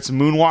 and he starts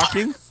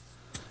moonwalking,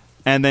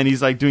 and then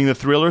he's doing the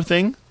Thriller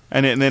thing,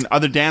 and then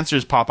other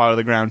dancers pop out of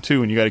the ground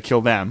too, and you got to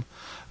kill them.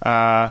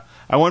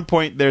 At one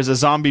point, there's a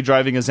zombie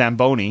driving a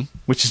Zamboni,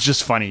 which is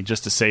just funny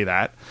just to say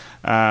that.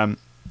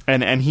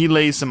 And he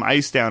lays some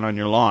ice down on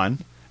your lawn,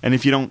 and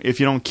if you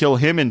don't kill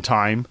him in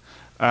time,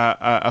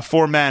 a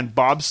 4-man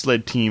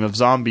bobsled team of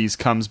zombies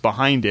comes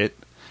behind it,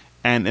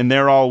 and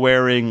they're all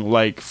wearing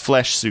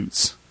flesh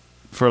suits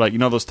for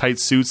those tight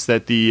suits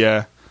that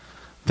the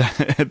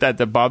that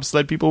the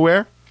bobsled people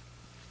wear.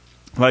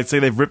 Say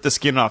they've ripped the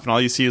skin off, and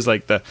all you see is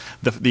the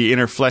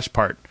inner flesh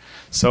part.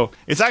 So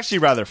it's actually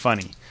rather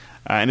funny.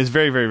 And it's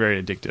very, very, very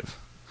addictive.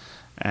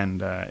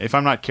 And if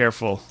I'm not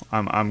careful,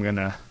 I'm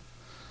gonna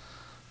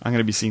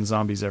be seeing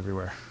zombies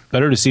everywhere.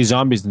 Better to see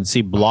zombies than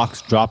see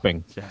blocks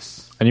dropping.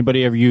 Yes.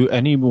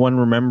 Anyone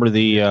remember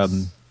the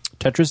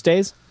Tetris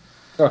days?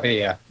 Oh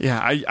yeah.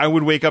 Yeah, I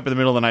would wake up in the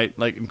middle of the night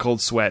in cold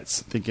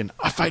sweats, thinking,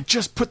 if I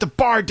just put the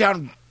bar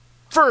down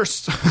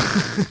first.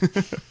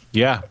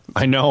 Yeah,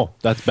 I know.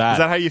 That's bad. Is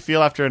that how you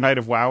feel after a night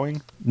of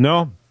wowing?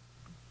 No,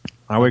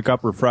 I wake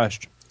up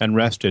refreshed and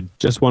rested.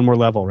 Just one more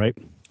level, right?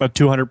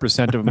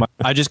 200% of my.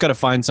 I just got to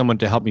find someone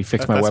to help me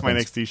fix my weapons. That's my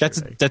next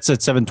T-shirt. That's at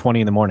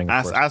 7:20 in the morning.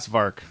 Ask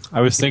Vark.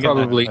 I was thinking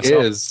probably that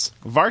myself. is.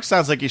 Vark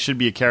sounds like he should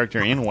be a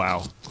character in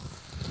WoW.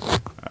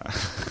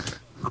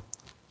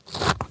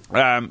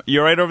 You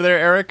all right over there,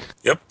 Eric?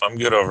 Yep, I'm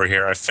good over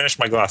here. I finished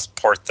my glass of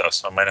port, though,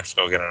 so I might have to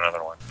go get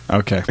another one.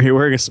 Okay. Are you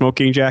wearing a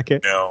smoking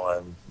jacket?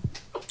 No,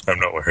 I'm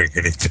not wearing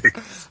anything.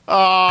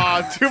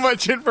 Too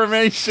much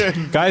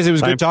information. Guys, it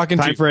was good talking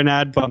to you. Time for an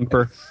ad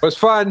bumper. It was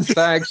fun.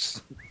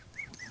 Thanks.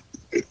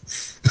 It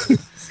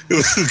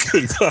was a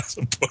good glass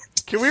of port.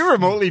 Can we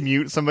remotely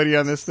mute somebody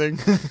on this thing?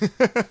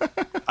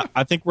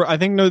 I think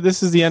no.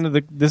 This is the end of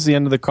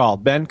the call.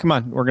 Ben, come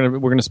on. We're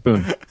gonna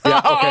spoon. Yeah.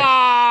 Okay.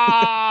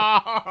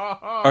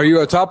 Are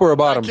you a top or a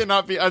bottom? That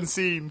cannot be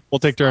unseen. We'll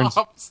take turns.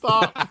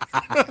 Stop.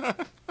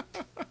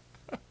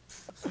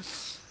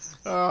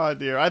 Oh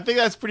dear. I think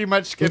that's pretty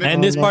much gonna.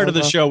 And this part of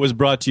the show was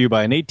brought to you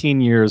by an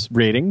 18 years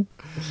rating.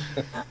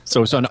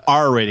 So it's an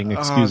R rating,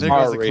 excuse there me.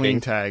 goes the R-rating.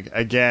 clean tag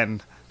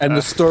again. And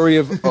the story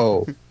of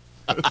O.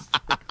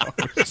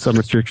 Some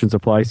restrictions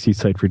apply. See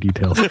site for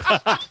details.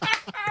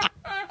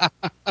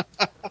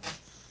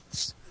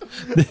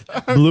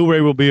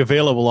 Blu-ray will be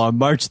available on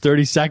March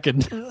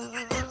 32nd.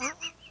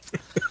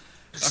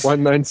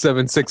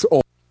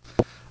 19760.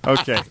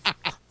 Okay.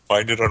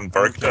 Find it on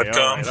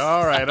bark.com.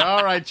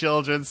 All right,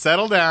 children,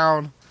 settle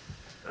down.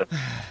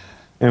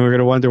 And we're going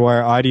to wonder why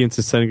our audience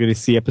is suddenly going to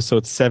see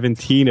episode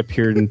 17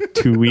 appear in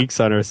 2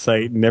 weeks on our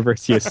site and never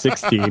see a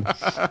 16.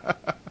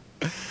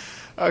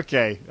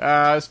 Okay.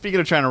 Speaking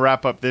of trying to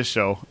wrap up this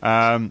show,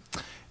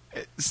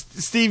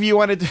 Steve, you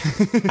wanted to...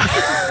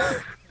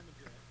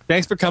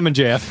 Thanks for coming,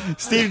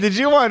 JF. Steve, did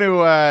you want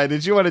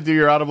to do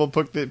your Audible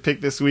pick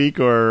this week,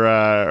 or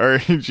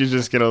are you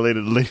just gonna leave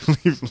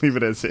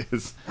it as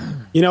is?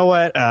 You know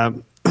what?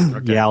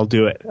 Yeah, I'll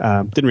do it.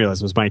 Didn't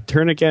realize it was my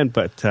turn again,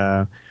 but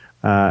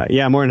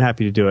yeah, I'm more than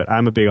happy to do it.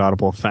 I'm a big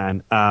Audible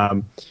fan.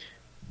 And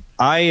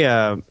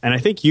I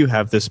think you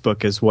have this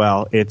book as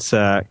well. It's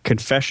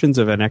Confessions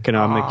of an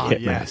Economic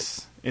Hitman.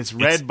 Yes. It's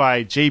read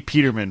by Jay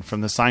Peterman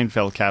from the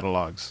Seinfeld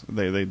catalogs.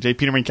 The Jay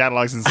Peterman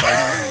catalogs in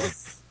Seinfeld.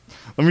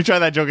 Let me try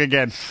that joke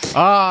again.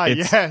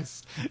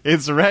 Yes.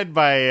 It's read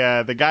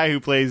by the guy who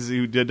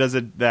does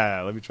it.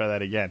 Let me try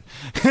that again.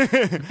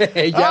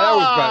 Hey, yeah, that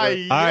was better.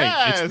 Yes.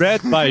 Hi, it's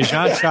read by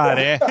Jean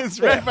Charest. It's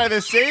read by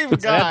the same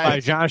It's read by guy.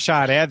 Jean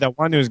Charest, the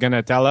one who's going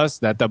to tell us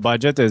that the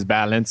budget is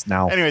balanced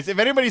now. Anyways, if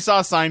anybody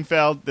saw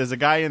Seinfeld, there's a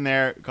guy in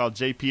there called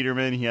Jay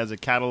Peterman. He has a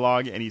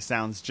catalog, and he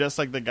sounds just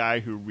like the guy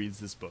who reads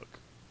this book.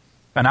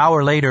 An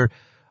hour later,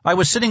 I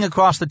was sitting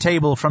across the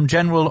table from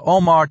General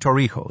Omar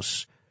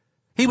Torrijos.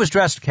 He was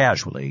dressed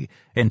casually,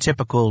 in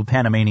typical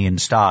Panamanian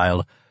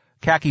style,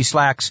 khaki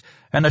slacks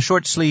and a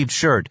short-sleeved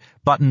shirt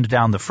buttoned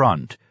down the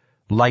front,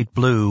 light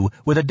blue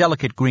with a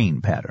delicate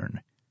green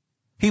pattern.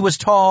 He was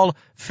tall,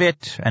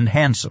 fit, and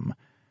handsome.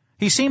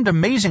 He seemed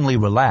amazingly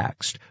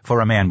relaxed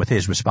for a man with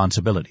his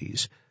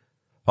responsibilities.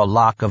 A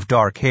lock of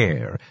dark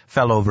hair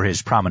fell over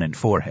his prominent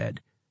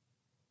forehead.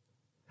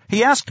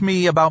 He asked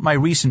me about my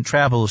recent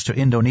travels to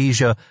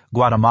Indonesia,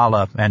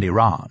 Guatemala, and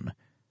Iran.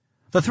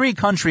 The three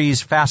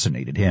countries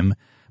fascinated him,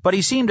 but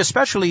he seemed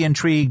especially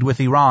intrigued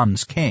with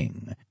Iran's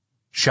king,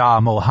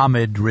 Shah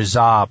Mohammad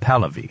Reza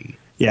Pahlavi.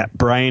 Yeah,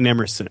 Brian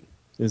Emerson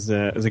is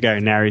a guy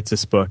who narrates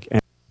this book. And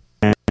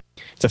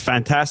it's a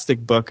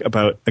fantastic book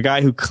about a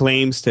guy who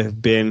claims to have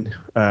been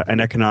an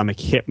economic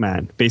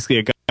hitman. Basically,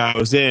 a guy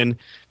goes in,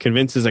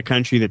 convinces a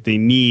country that they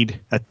need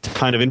a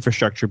ton of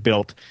infrastructure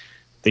built.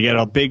 They get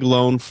a big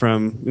loan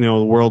from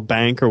the World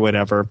Bank or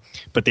whatever,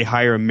 but they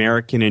hire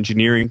American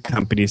engineering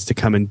companies to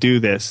come and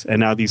do this. And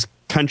now these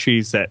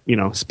countries that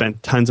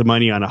spent tons of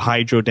money on a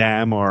hydro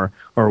dam or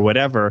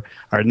whatever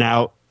are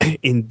now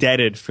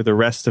indebted for the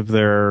rest of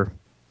their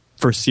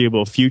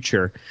foreseeable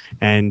future.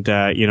 And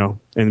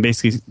and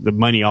basically the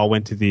money all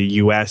went to the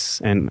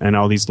U.S. and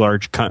all these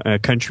large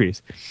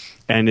countries.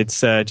 And it's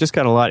just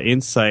got a lot of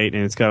insight,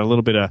 and it's got a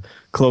little bit of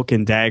cloak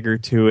and dagger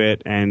to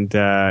it, and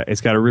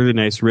it's got a really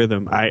nice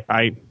rhythm.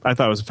 I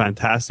thought it was a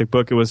fantastic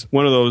book. It was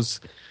one of those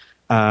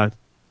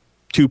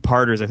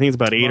two-parters. I think it's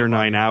about 8 or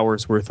 9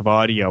 hours worth of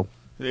audio.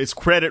 It's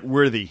credit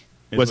worthy.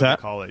 What's what that?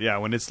 they call it? Yeah,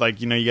 when it's like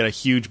you get a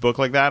huge book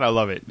like that, I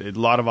love it. A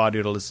lot of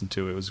audio to listen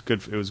to. It was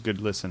good. It was good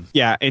listen.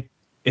 Yeah,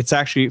 it's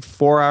actually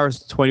 4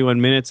 hours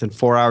 21 minutes and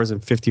 4 hours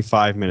and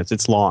 55 minutes.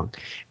 It's long,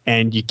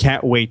 and you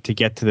can't wait to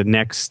get to the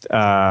next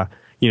time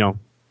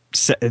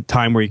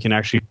where you can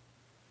actually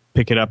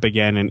pick it up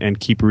again and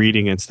keep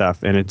reading and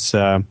stuff. And it's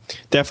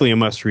definitely a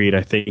must read,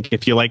 I think,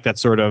 if you like that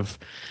sort of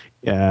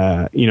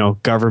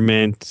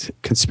government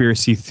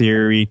conspiracy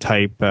theory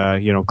type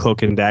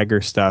cloak and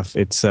dagger stuff.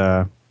 It's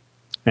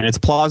and it's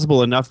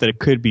plausible enough that it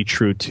could be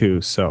true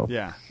too. So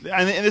yeah,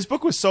 and this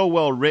book was so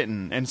well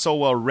written and so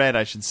well read,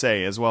 I should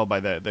say, as well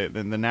by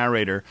the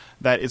narrator,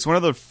 that it's one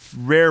of the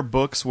rare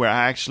books where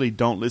I actually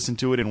don't listen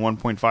to it in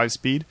 1.5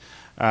 speed.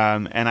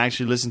 And I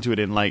actually listened to it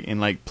in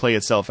play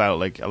itself out,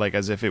 like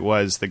as if it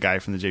was the guy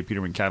from the Jay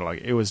Peterman catalog.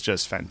 It was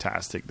just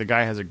fantastic. The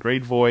guy has a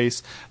great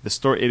voice. The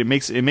story it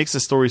makes the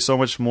story so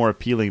much more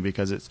appealing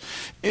because it's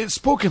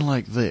spoken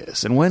like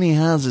this. And when he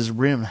has his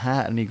rim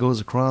hat and he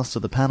goes across to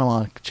the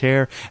Panama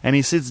chair and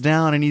he sits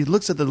down and he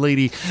looks at the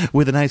lady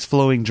with a nice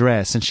flowing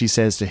dress and she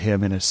says to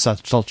him in a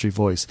sultry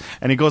voice,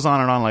 and he goes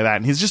on and on like that.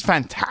 And he's just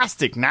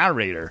fantastic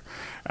narrator.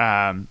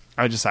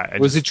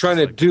 Was he trying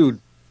to do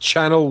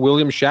channel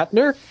William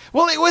Shatner?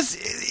 Well, it was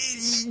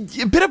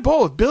a bit of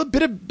both. A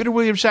bit of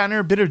William Shatner,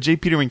 a bit of Jay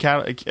Peterman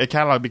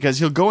catalog, because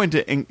he'll go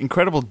into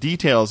incredible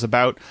details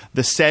about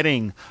the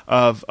setting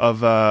of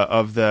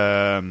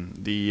the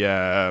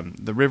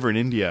river in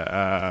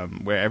India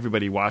where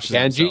everybody washes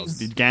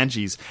themselves.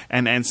 Ganges,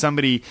 and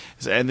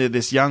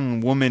this young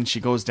woman, she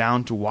goes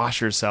down to wash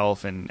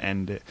herself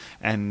and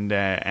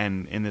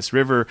in this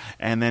river,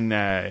 and then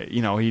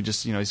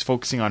he's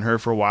focusing on her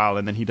for a while,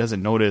 and then he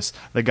doesn't notice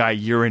the guy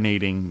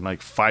urinating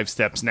like 5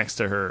 steps next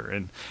to her,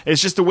 and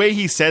it's just the way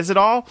he says it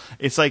all.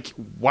 It's like,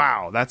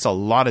 wow, that's a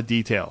lot of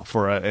detail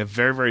for a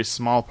very, very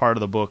small part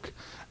of the book.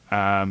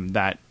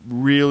 that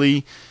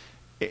really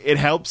it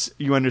helps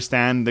you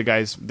understand the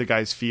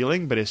guy's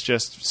feeling, but it's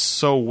just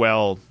so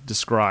well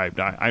described.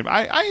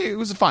 It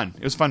was fun.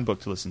 It was a fun book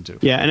to listen to.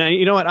 Yeah, and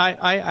you know what?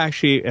 I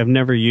actually have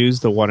never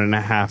used the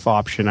 1.5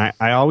 option.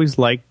 I always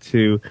like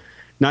to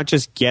not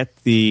just get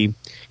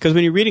because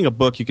when you're reading a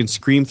book, you can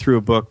scream through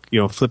a book,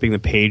 flipping the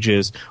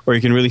pages, or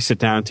you can really sit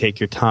down and take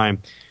your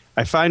time.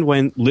 I find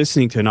when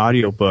listening to an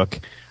audiobook,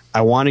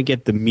 I want to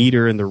get the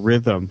meter and the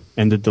rhythm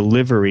and the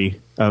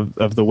delivery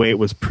of the way it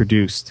was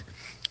produced.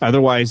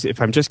 Otherwise,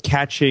 if I'm just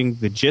catching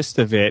the gist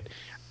of it,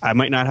 I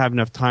might not have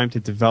enough time to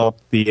develop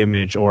the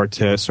image or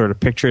to sort of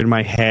picture it in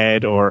my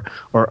head, or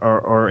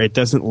it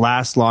doesn't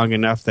last long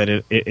enough that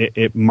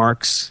it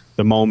marks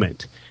the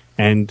moment.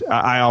 And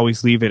I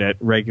always leave it at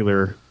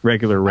regular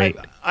rate.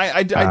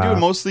 I do it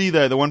mostly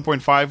the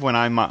 1.5 when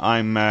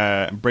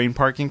I'm brain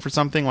parking for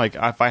something. Like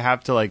if I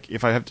have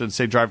to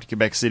say drive to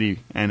Quebec City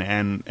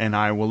and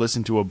I will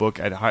listen to a book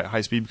at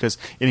high speed because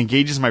it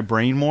engages my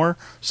brain more,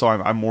 so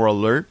I'm more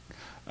alert.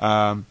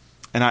 And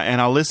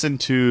I'll listen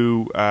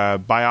to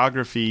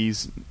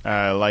biographies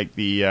like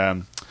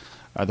the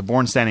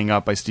Born Standing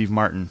Up by Steve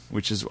Martin,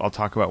 which is I'll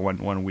talk about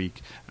one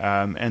week.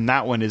 And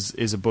that one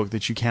is a book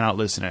that you cannot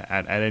listen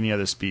at any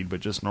other speed but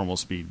just normal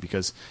speed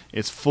because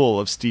it's full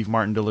of Steve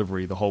Martin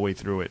delivery the whole way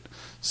through it.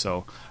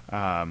 So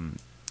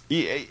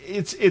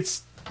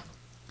it's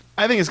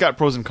I think it's got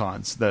pros and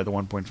cons, the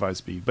 1.5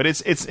 speed, but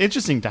it's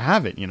interesting to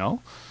have it, to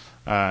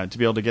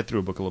be able to get through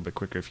a book a little bit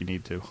quicker if you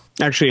need to.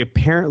 Actually,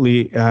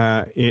 apparently,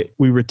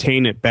 we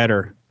retain it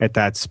better at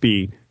that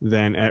speed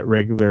than at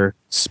regular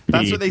speed.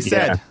 That's what they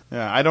said.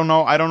 Yeah, I don't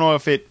know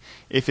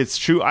if it's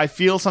true. I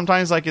feel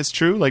sometimes like it's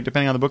true, like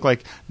depending on the book.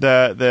 Like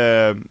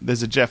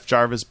there's a Jeff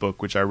Jarvis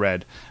book which I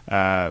read.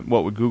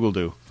 What would Google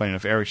do? Funny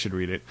enough, Eric should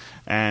read it.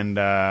 And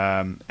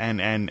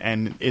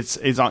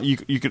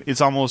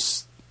it's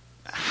almost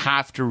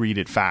have to read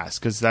it fast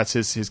because that's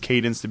his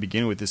cadence to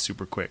begin with is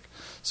super quick.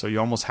 So you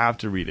almost have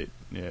to read it,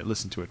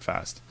 listen to it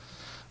fast.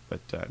 But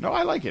no,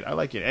 I like it.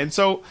 And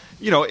so,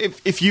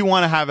 if you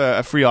want to have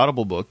a free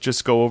Audible book,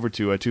 just go over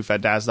to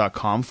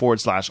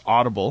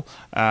twofatdads.com/audible.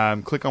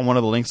 Click on one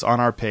of the links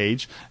on our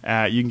page.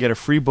 You can get a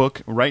free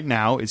book right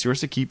now. It's yours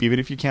to keep, even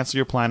if you cancel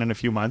your plan in a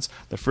few months.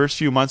 The first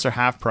few months are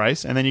half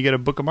price, and then you get a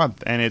book a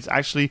month. And it's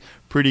actually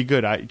pretty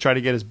good. I try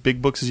to get as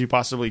big books as you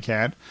possibly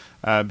can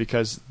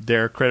because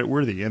they're credit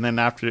worthy. And then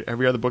after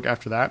every other book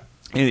after that,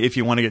 if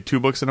you want to get 2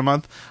 books in a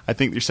month, I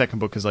think your second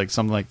book is like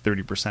something like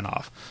 30%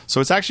 off.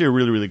 So it's actually a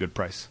really, really good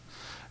price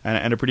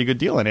and a pretty good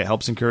deal, and it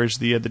helps encourage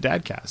the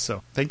Dadcast.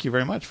 So thank you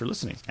very much for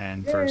listening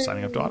and for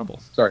signing up to Audible.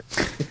 Sorry.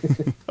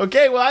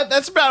 Okay, well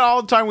that's about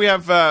all the time we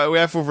have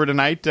for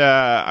tonight.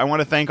 I want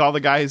to thank all the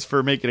guys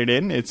for making it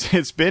in.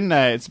 It's been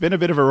a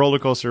bit of a roller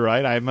coaster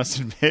ride, I must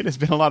admit. It's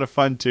been a lot of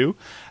fun too.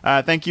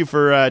 Thank you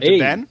to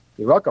Ben.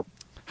 You're welcome.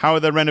 How are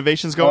the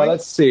renovations going?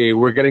 Let's see.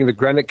 We're getting the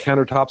granite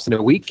countertops in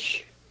a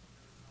week.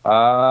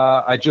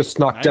 I just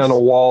knocked down a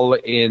wall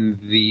in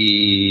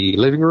the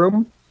living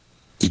room.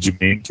 Did you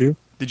mean to?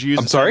 Did you use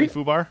I'm sorry?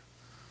 foobar?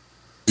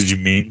 Did you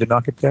mean to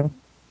knock it down?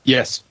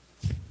 Yes.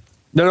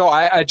 No,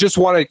 I just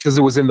wanted because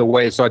it was in the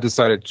way, so I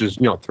decided to just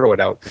throw it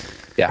out.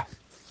 Yeah,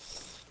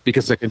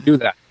 because I can do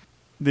that.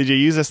 Did you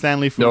use a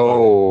Stanley foobar?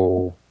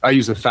 No, I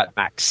use a Fat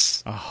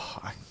Max.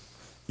 Oh,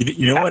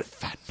 you know what?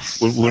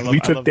 When we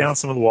took down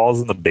some of the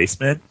walls in the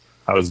basement,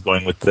 I was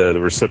going with the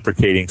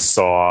reciprocating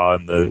saw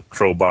and the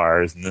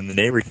crowbars, and then the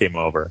neighbor came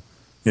over.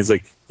 He's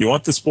like, "You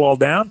want this wall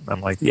down?"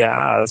 I'm like,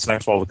 "Yeah, that's the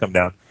next wall to come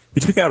down." He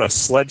took out a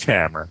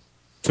sledgehammer,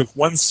 took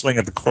one swing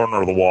at the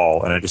corner of the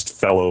wall, and I just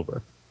fell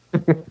over.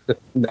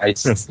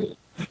 Nice.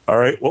 All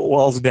right, what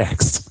wall's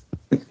next?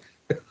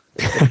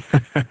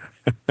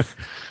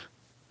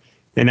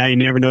 And now you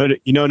never know.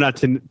 You know not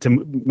to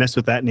mess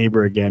with that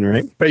neighbor again,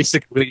 right?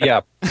 Basically,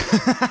 yeah.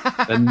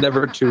 And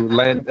never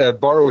to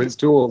borrow his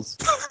tools.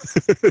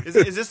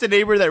 Is this the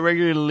neighbor that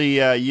regularly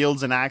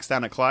yields an axe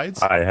down at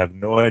Clyde's? I have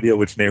no idea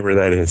which neighbor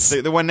that is.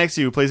 The one next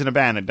to you who plays in a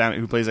band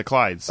who plays at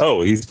Clyde's.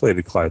 Oh, he's played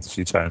at Clyde's a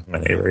few times, my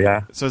neighbor,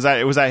 yeah. So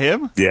was that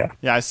him? Yeah.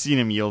 Yeah, I've seen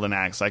him yield an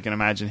axe. I can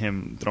imagine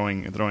him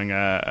throwing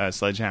a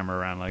sledgehammer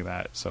around like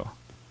that. So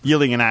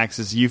yielding an axe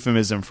is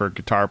euphemism for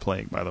guitar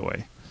playing, by the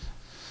way.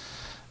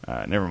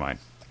 Never mind.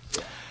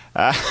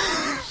 I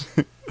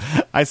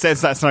sense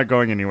that's not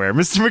going anywhere.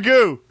 Mr.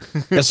 Magoo!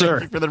 Yes, sir.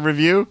 Thank you for the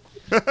review.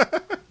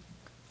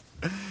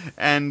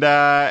 And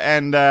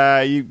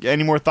you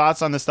any more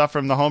thoughts on the stuff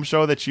from the home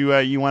show that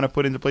you want to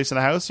put into place in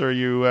the house, or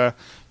you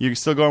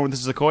still going with the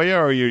Sequoia,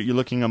 or you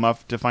looking them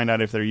up to find out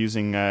if they're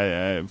using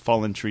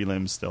fallen tree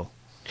limbs still?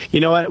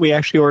 You know what? We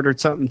actually ordered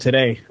something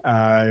today.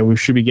 We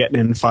should be getting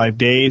it in 5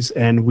 days,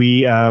 and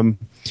we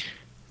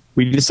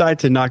decided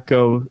to not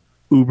go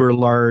uber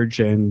large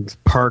and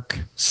park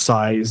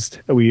sized.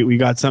 We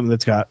got something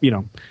that's got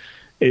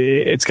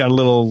it's got a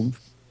little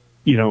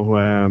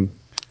a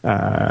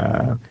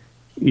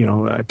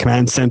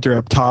command center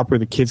up top where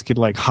the kids could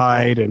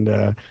hide, and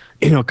a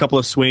couple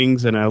of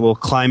swings and a little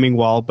climbing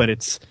wall, but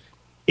it's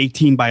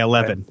 18 by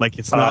 11. Like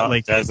it's not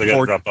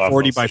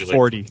 40 by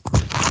 40.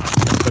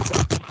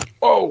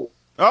 Oh,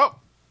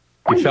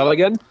 You fell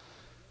again?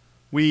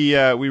 We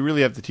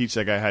really have to teach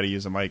that guy how to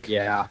use a mic.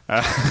 Yeah.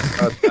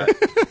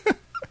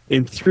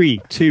 In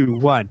 3, 2,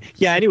 1.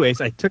 Yeah. Anyways,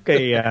 I took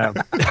a.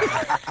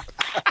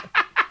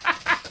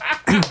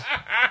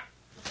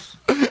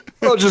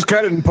 We'll just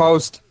cut it in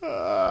post.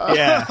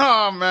 Yeah.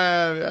 Oh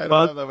man, I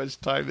don't have that much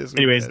time this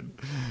Anyways, weekend.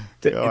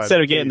 God,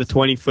 instead of getting the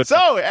 20-foot.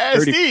 So,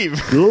 Steve,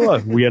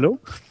 Weirdo.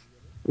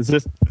 Is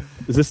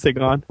this thing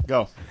on?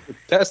 go.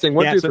 Testing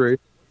 1, Yeah, 2, so- 3.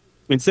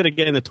 Instead of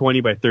getting the 20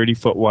 by 30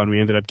 foot one,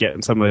 we ended up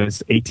getting some of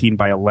this 18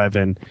 by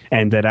 11,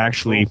 and that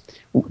actually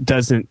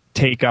doesn't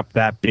take up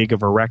that big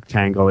of a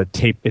rectangle. It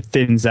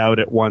thins out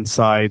at one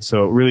side,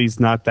 so it really is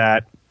not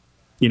that,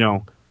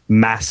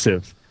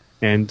 massive.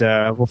 And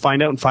we'll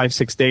find out in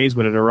 5-6 days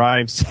when it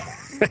arrives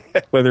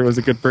whether it was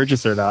a good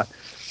purchase or not.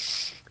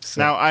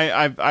 So. Now,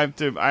 I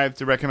have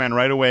to recommend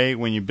right away,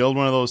 when you build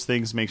one of those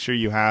things, make sure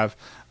you have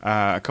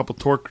a couple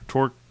torque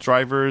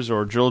drivers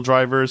or drill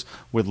drivers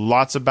with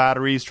lots of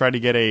batteries. Try to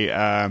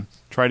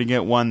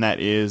get one that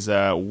is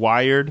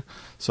wired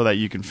so that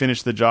you can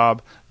finish the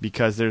job,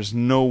 because there's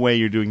no way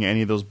you're doing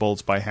any of those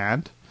bolts by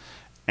hand.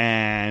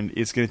 And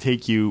it's going to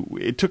take you.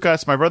 It took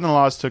us. My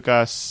brother-in-law's took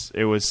us.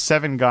 It was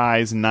 7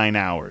 guys, 9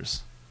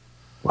 hours.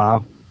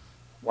 Wow.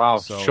 Wow.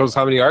 So- Shows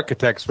how many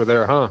architects were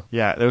there, huh?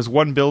 Yeah, there was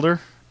one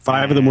builder.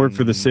 5 of them work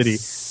for the city.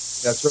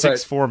 That's 6 right.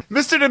 foremen.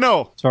 Mr.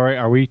 Deneau. Sorry,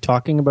 are we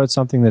talking about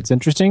something that's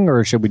interesting,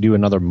 or should we do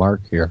another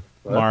Mark here?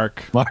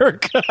 Mark.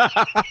 Mark.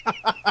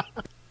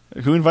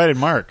 Who invited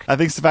Mark? I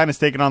think Savannah's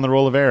taking on the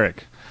role of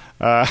Eric.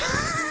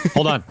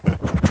 Hold on.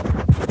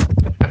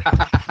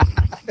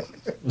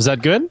 Was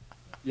that good?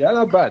 Yeah,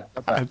 not bad.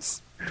 Not bad.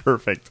 That's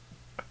perfect.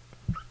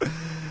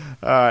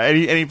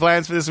 Any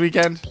plans for this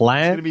weekend? It's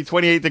going to be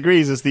 28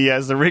 degrees. Has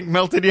the rink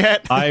melted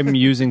yet? I'm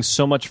using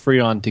so much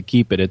Freon to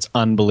keep it. It's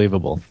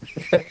unbelievable.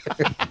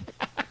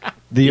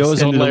 The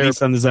ozone layer.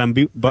 On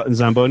the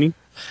Zamboni.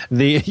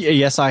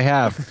 Yes, I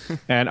have.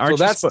 And So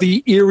that's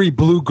the eerie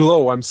blue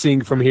glow I'm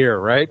seeing from here,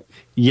 right?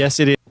 Yes,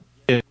 it is.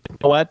 You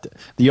know what?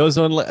 The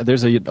ozone.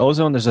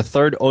 There's a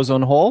third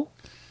ozone hole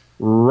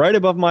right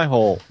above my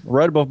hole.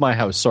 Right above my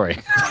house. Sorry.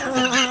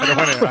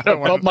 I don't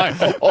want Above my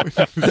hole.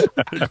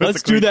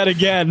 Let's do that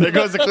again. There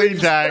goes the clean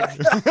tag.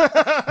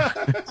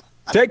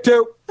 Take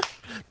 2.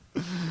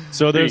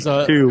 So there's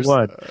 3, 2,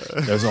 1.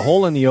 there's a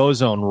hole in the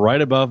ozone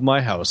right above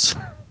my house.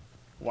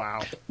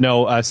 Wow.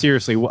 No,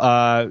 seriously.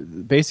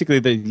 Basically,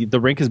 the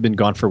rink has been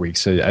gone for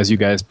weeks, as you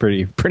guys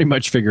pretty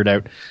much figured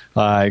out.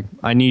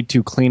 I need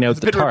to clean out It's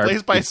the been tarp.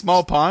 replaced by a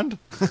small pond.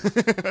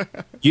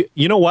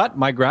 You know what?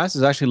 My grass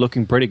is actually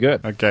looking pretty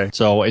good. Okay.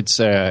 So it's.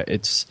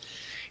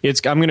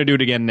 I'm going to do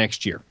it again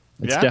next year.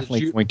 It's Yeah?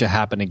 definitely going to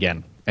happen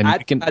again, and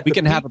we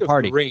can have a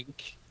party.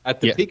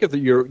 At the Yeah. peak of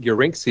your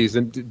rink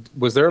season,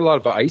 was there a lot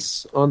of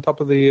ice on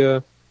top of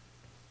the?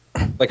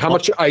 Like how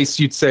much ice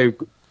you'd say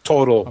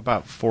total?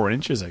 About 4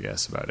 inches, I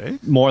guess. About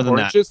More than 4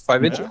 that. inches,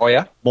 5 inches. Oh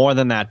yeah. More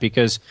than that,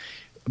 because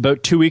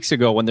about 2 weeks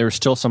ago, when there was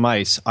still some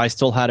ice, I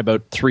still had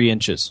about 3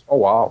 inches, Oh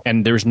wow.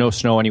 and there's no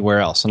snow anywhere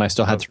else, and I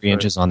still had That's 3 great.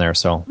 inches on there.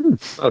 So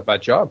Not a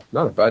bad job.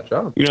 Not a bad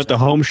job. At the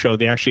home show,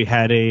 they actually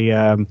had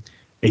a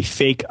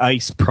fake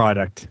ice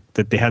product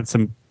that they had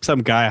some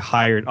guy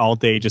hired all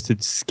day just to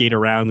skate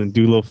around and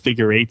do little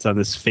figure eights on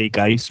this fake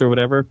ice or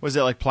whatever. Was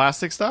it like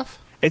plastic stuff?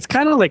 It's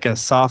kind of like a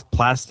soft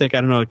plastic.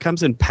 I don't know. It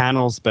comes in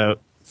panels about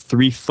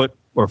 3 foot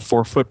or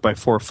 4 foot by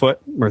 4 foot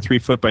or 3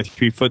 foot by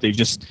 3 foot. They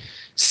just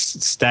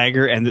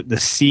stagger, and the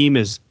seam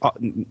is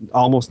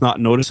almost not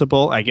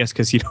noticeable, I guess,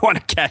 because you don't want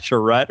to catch a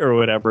rut or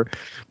whatever.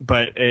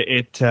 But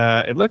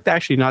it looked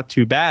actually not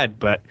too bad,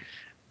 but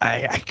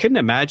I couldn't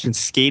imagine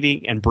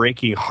skating and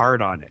braking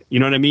hard on it. You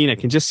know what I mean? I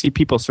can just see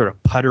people sort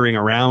of puttering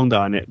around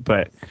on it,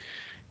 but,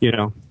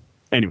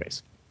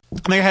 anyways.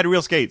 They had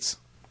real skates.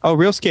 Oh,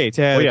 real skates.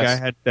 Yeah, the yes.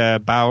 guy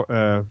had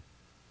Bauer,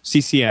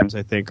 CCMs,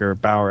 I think, or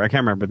Bauer. I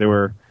can't remember. They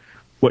were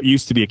what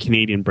used to be a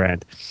Canadian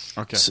brand.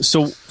 Okay.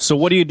 So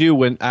what do you do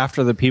when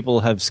after the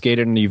people have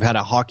skated and you've had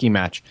a hockey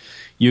match?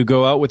 You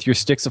go out with your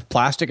sticks of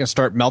plastic and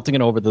start melting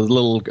it over the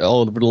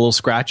little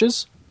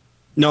scratches?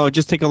 No,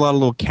 just take a lot of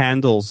little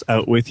candles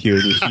out with you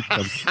and you heat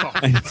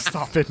them.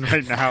 Stop it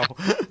right now.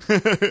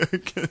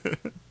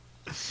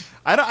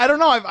 I don't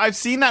know. I've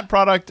seen that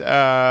product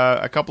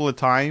a couple of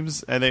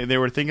times, and they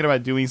were thinking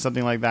about doing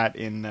something like that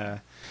in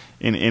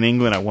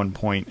England at one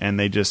point, and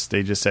they just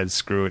said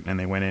screw it, and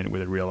they went in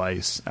with a real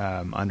ice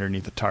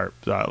underneath the tarp,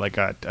 like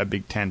a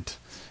big tent,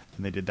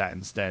 and they did that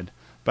instead.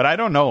 But I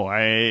don't know.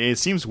 It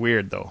seems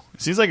weird though.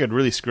 It seems like it'd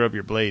really screw up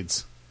your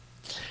blades.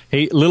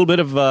 Hey, a little bit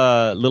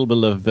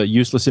of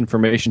useless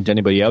information to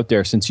anybody out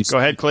there. Since you Go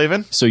ahead,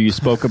 Clavin. So you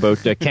spoke about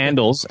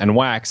candles and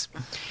wax.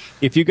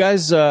 If you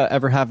guys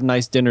ever have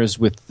nice dinners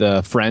with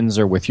friends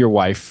or with your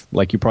wife,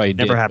 like you probably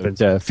Never did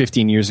happened.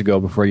 15 years ago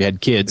before you had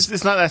kids.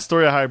 It's not that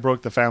story of how I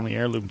broke the family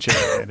heirloom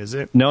chair, yet, is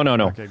it? No.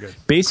 Okay, good.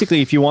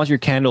 Basically, if you want your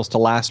candles to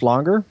last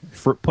longer,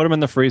 put them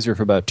in the freezer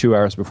for about 2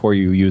 hours before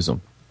you use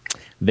them.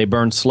 They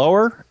burn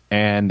slower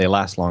and they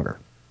last longer.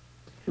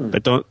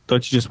 But don't you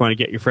just want to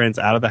get your friends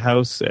out of the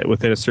house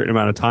within a certain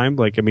amount of time?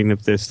 Like, I mean,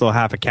 if there's still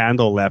half a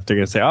candle left, they're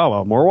going to say, "Oh,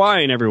 well, more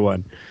wine,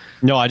 everyone."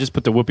 No, I just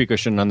put the whoopee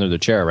cushion under the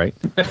chair, right?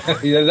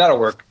 Yeah, that'll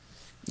work.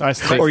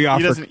 Or you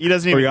offer coffee.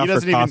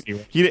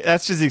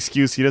 That's just the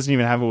excuse. He doesn't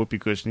even have a whoopee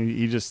cushion.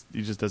 He just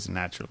does it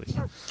naturally.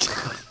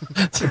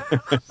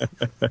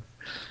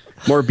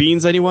 More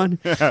beans, anyone?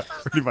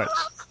 Pretty much.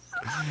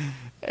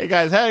 Hey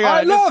guys,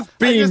 I love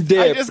bean dip.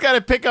 I just got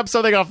to pick up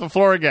something off the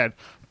floor again.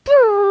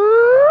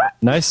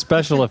 Nice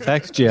special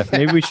effects, Jeff.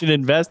 Maybe we should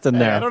invest in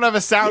there. I don't have a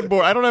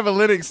soundboard. I don't have a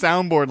Linux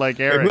soundboard like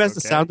Eric. Who has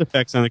the sound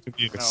effects on the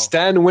computer? No.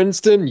 Stan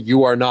Winston,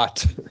 you are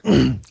not.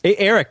 Hey,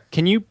 Eric,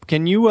 can you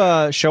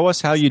show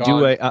us how you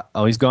do a?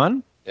 Oh, he's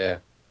gone. Yeah.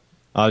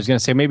 I was going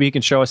to say maybe he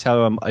can show us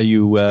how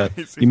you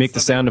make the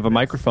sound of a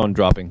microphone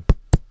dropping.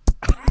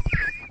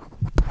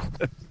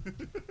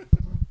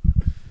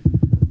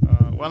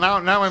 Well,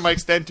 now my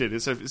mic's dented.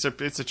 It's a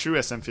true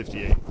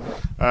SM58.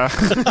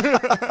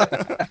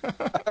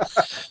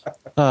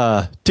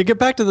 To get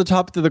back to the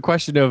topic of the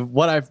question of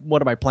what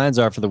my plans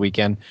are for the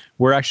weekend,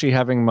 we're actually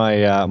having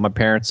my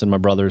parents and my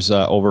brothers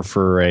over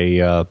for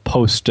a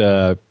post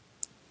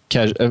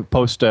cabane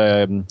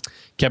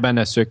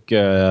à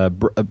sucre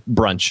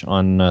brunch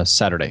on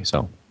Saturday.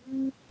 So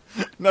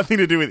Nothing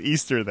to do with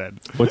Easter then.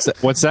 what's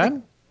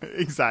that?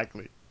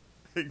 Exactly.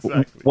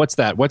 What's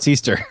that? What's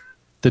Easter?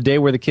 The day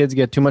where the kids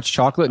get too much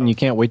chocolate and you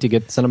can't wait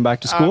to send them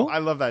back to school? I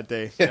love that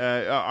day.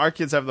 Our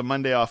kids have the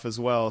Monday off as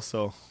well,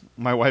 so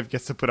my wife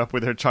gets to put up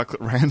with her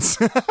chocolate rants.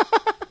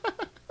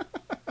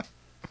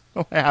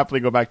 I happily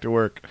go back to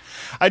work.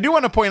 I do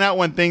want to point out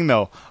one thing,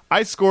 though.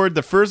 I scored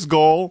the first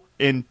goal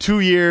in 2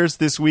 years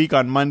this week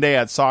on Monday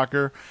at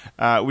soccer,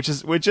 which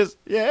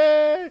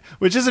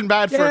isn't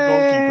bad for a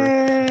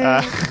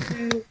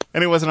goalkeeper.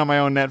 And it wasn't on my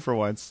own net for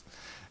once.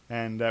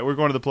 And we're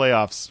going to the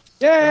playoffs.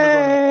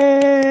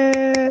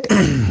 Yay!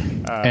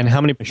 And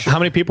how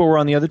many people were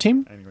on the other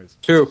team? Anyways,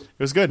 2. it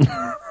was good.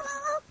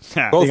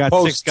 They got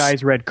 6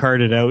 guys red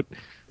carded out.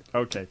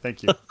 Okay,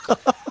 thank you.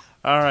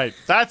 All right,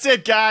 that's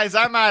it, guys.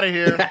 I'm out of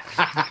here.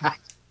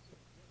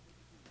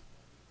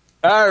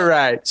 All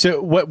right.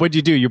 So what'd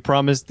you do? You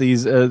promised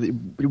these.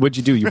 What'd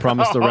you do? You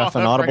promised the Ref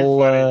and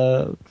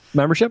Audible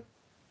membership?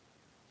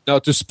 No,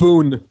 to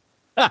Spoon.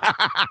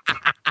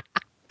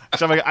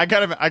 So I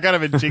got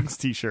him a Jinx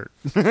t-shirt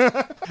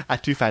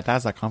at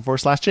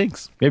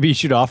twofatdads.com/Jinx. Maybe you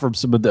should offer him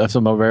some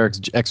of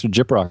Eric's extra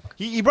Gyprock.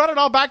 He brought it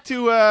all back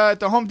to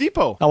Home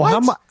Depot.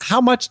 Oh,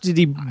 how much did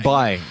he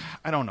buy?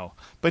 I don't know,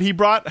 but he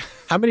brought.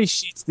 How many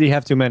sheets did he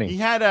have too many? He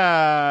had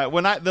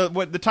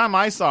the time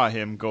I saw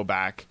him go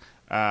back.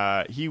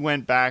 He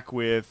went back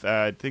with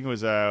I think it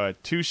was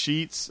 2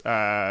 sheets,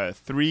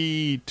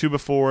 3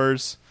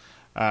 2x4s,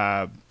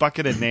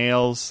 bucket of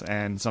nails,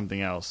 and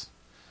something else.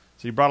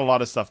 So he brought a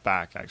lot of stuff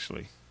back,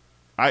 actually.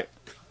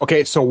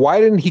 Okay, so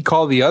why didn't he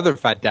call the other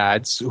fat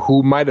dads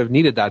who might have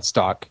needed that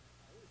stock?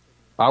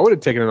 I would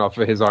have taken it off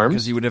of his arm.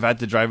 Because he would have had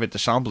to drive it to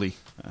Chambly.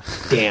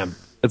 Damn.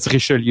 That's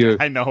Richelieu.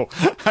 I know.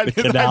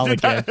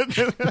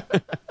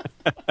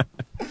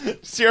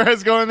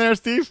 Sierra's going there,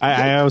 Steve?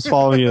 I was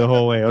following you the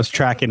whole way. I was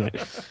tracking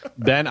it.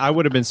 Ben, I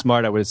would have been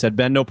smart. I would have said,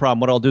 Ben, no problem.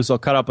 What I'll do is I'll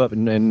cut up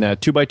in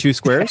 2x2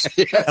 squares,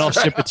 and I'll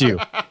ship it to you.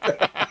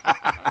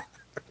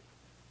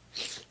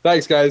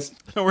 Thanks, guys.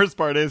 The worst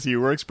part is he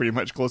works pretty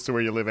much close to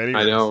where you live anyway.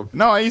 I know.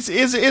 No,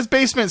 his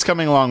basement's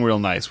coming along real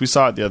nice. We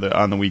saw it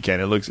on the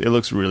weekend. It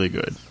looks really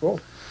good.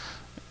 Cool.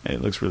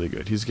 It looks really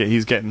good. He's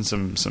getting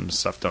some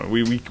stuff done.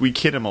 We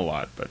kid him a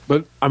lot,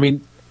 but I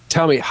mean,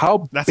 tell me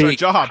that's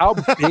big, our job. How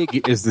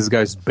big is this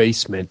guy's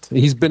basement?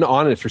 He's been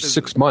on it for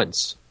 6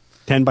 months.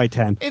 10 by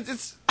 10.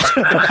 It's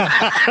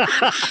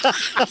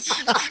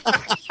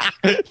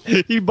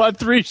He bought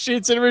 3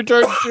 sheets and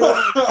returned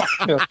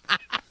 2.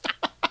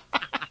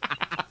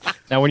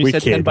 Now, when you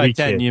said 10 by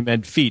 10, you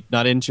meant feet,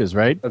 not inches,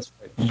 right? That's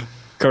right.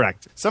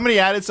 Correct. Somebody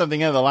added something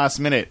in at the last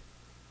minute,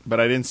 but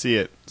I didn't see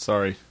it.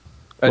 Sorry.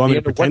 Want me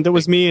to pretend it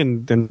was me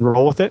and then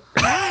roll with it?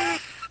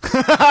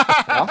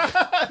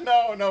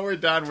 No, we're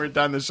done. We're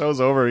done. The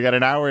show's over. We got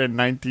an hour and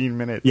 19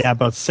 minutes. Yeah,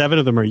 about 7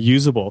 of them are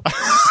usable.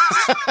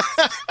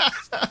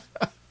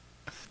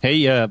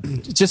 Hey,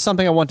 just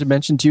something I want to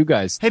mention to you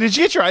guys. Hey, did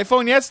you get your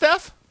iPhone yet,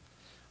 Steph?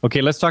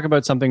 Okay, let's talk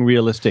about something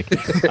realistic.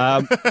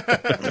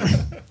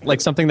 Like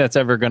something that's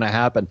ever going to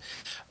happen.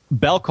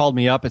 Bell called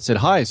me up and said,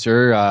 "Hi,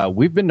 sir.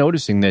 We've been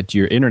noticing that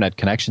your internet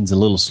connection's a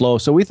little slow,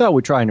 so we thought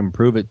we'd try and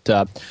improve it.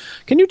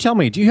 Can you tell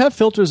me, do you have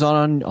filters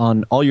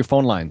on all your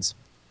phone lines?"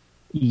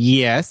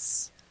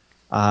 "Yes."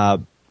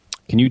 "Can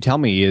you tell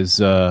me, is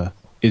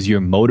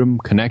your modem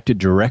connected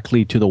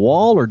directly to the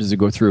wall, or does it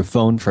go through a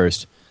phone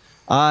first?"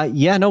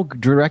 "Yeah, no,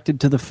 directly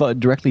to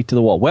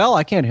the wall." "Well,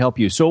 I can't help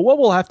you. So what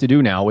we'll have to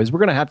do now is we're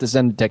going to have to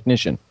send a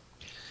technician."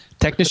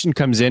 Technician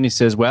comes in. He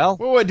says, "Well,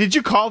 wait, did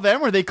you call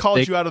them, or they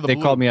called you out of the blue?"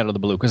 They called me out of the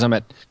blue because I'm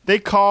at. They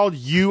called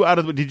you out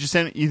of the. Did you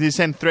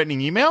send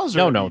threatening emails?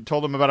 Or No. You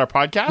told them about our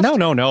podcast?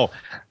 No.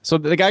 So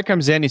the guy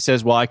comes in. He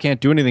says, "Well, I can't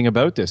do anything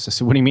about this." I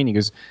said, "What do you mean?" He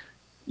goes,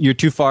 "You're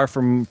too far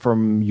from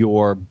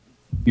your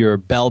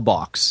bell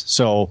box."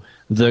 So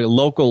the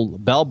local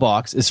Bell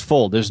box is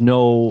full. There's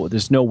no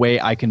way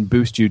I can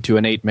boost you to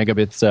an 8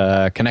 megabits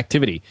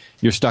connectivity.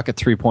 You're stuck at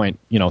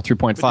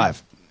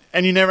 3.5.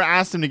 And you never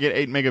asked him to get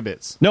 8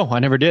 megabits. No, I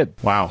never did.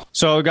 Wow.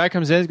 So a guy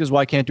comes in and goes, well,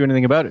 I can't do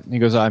anything about it. And he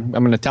goes, I'm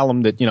going to tell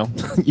him that,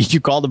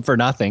 you called him for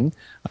nothing.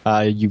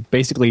 You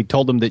basically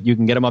told him that you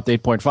can get him up to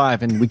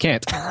 8.5, and we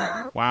can't.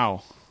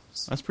 Wow.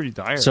 That's pretty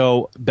dire.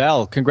 So,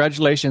 Bell,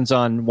 congratulations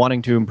on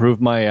wanting to improve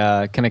my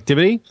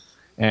connectivity.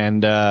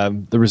 And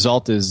the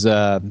result is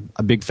a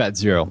big fat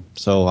 0.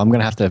 So I'm going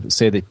to have to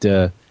say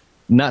that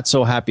not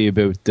so happy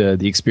about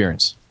the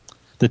experience.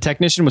 The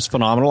technician was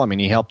phenomenal. I mean,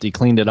 he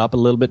cleaned it up a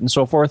little bit and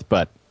so forth,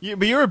 but...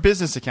 But you're a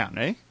business accountant,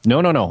 eh?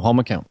 No, home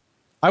account.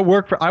 I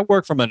work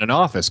from an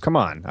office. Come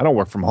on, I don't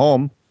work from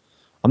home.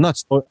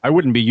 I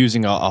wouldn't be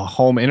using a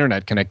home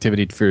internet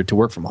connectivity to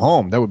work from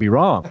home. That would be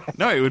wrong.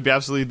 No, it would be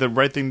absolutely the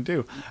right thing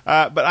to do.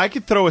 But I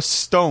could throw a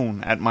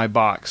stone at my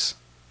box,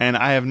 and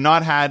I have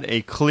not had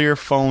a clear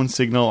phone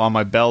signal on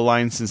my Bell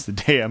line since the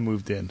day I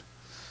moved in.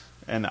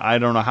 And I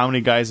don't know how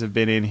many guys have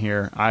been in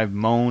here. I've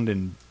moaned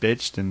and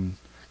bitched and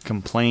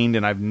complained,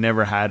 and I've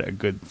never had a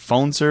good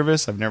phone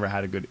service. I've never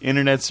had a good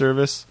internet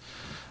service.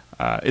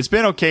 It's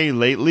been okay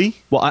lately.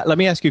 Well, let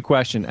me ask you a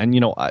question. And,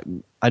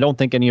 I don't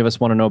think any of us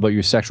want to know about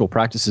your sexual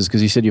practices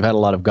because you said you've had a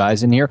lot of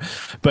guys in here.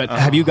 But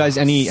have you had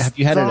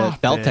a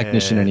Bell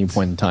technician at any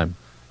point in time?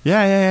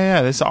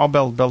 Yeah. This all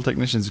Bell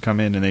technicians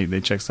come in and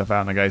they check stuff out.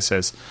 And the guy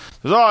says,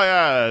 "Oh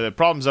yeah, the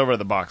problem's over at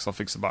the box. I'll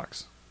fix the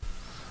box."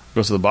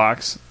 Goes to the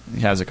box.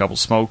 He has a couple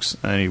smokes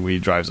and he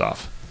drives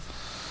off.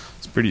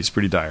 It's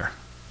pretty dire.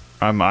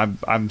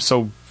 I'm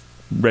so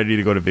ready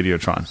to go to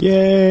Videotron.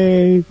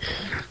 Yay!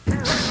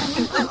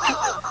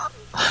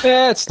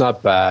 It's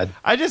not bad.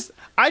 I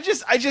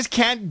just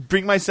can't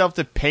bring myself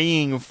to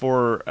paying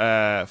for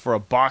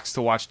a box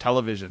to watch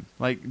television.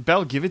 Like,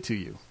 Bell, give it to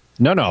you.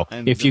 No.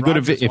 And If you go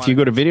to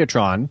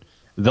Videotron,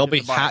 they'll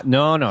be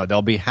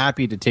they'll be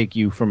happy to take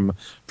you from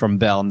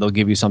Bell, and they'll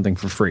give you something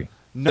for free.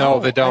 No,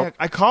 they don't.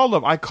 I called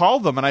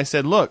them and I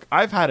said, "Look,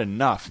 I've had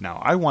enough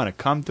now. I want to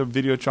come to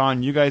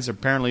Videotron. You guys are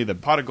apparently the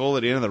pot of gold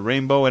at the end of the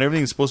rainbow, and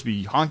everything's supposed to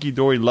be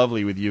honky-dory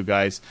lovely with you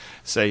guys.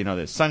 Say,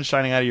 the sun's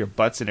shining out of your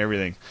butts and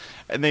everything."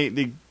 And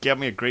they got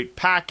me a great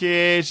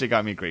package. They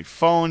got me a great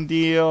phone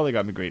deal. They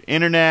got me great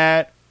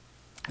internet.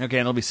 Okay,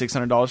 and it'll be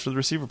 $600 for the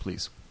receiver,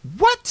 please.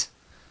 What?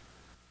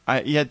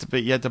 You had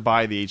to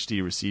buy the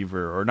HD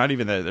receiver, or not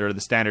even the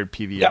standard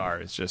PVR.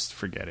 Yep. It's just,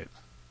 forget it.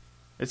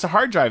 It's a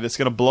hard drive that's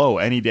going to blow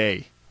any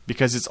day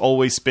because it's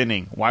always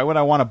spinning. Why would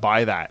I want to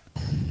buy that?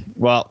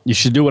 Well, you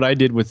should do what I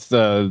did with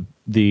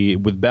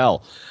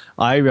Bell.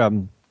 I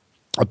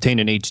obtained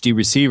an HD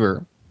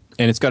receiver,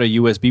 and it's got a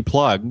USB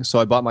plug. So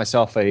I bought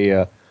myself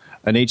an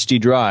HD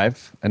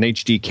drive, an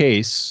HD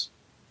case.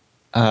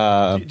 Do you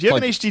have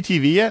an HD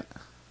TV yet?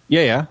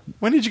 Yeah.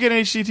 When did you get an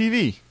HD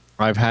TV?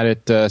 I've had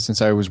it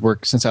since I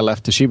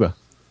left Toshiba.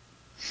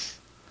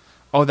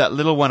 Oh, that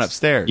little one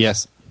upstairs.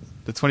 Yes.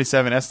 The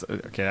 27S.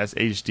 Okay, that's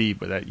HD,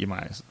 but that you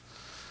might.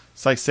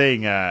 It's like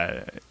saying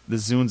the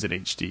Zune's in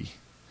HD.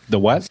 The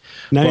what?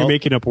 Now you're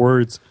making up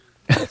words.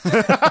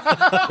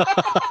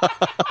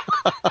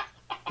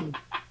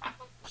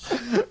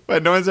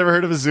 But no one's ever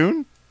heard of a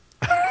Zune?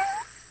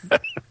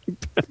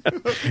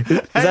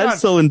 Is that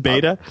still in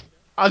beta?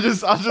 I'll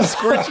just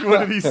squirt you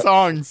one of these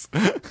songs.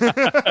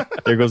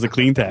 There goes the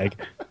clean tag.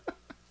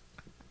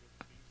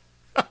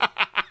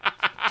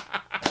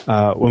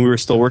 When we were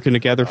still working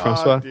together,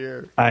 Francois,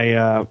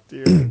 I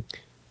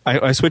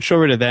switched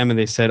over to them and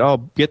they said,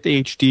 "Oh, get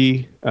the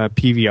HD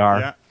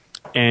PVR,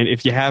 and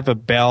if you have a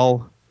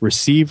Bell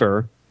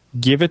receiver,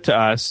 give it to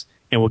us,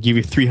 and we'll give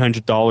you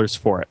 $300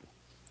 for it."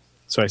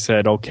 So I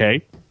said,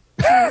 "Okay,"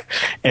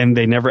 and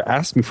they never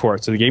asked me for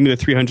it, so they gave me the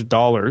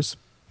 $300,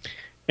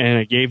 and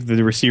I gave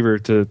the receiver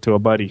to a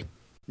buddy.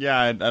 Yeah,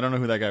 I don't know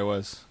who that guy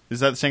was.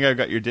 Is that the same guy who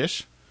got your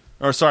dish?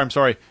 Or I'm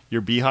sorry,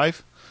 your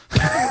beehive?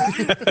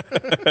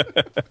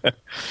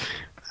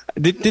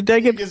 Did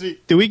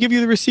we give you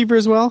the receiver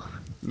as well?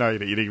 No, you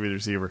didn't give me the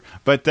receiver.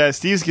 But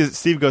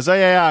Steve goes, "Oh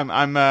yeah,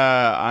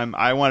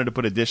 I wanted to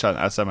put a dish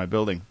outside my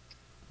building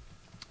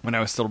when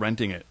I was still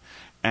renting it."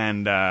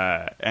 And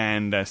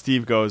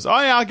Steve goes, "Oh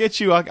yeah, I'll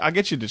get you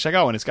to check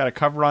out one. It's got a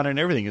cover on it and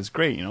everything. It's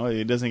great.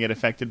 It doesn't get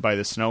affected by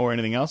the snow or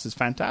anything else. It's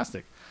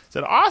fantastic." I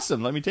said,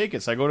 "Awesome, let me take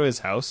it." So I go to his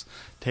house,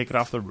 take it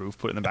off the roof,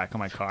 put it in the back of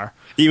my car.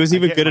 He was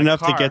even good enough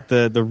to get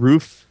the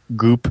roof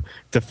goop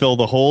to fill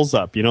the holes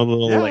up. The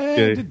little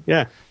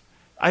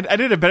I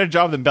did a better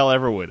job than Bell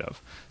ever would have.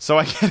 So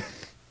I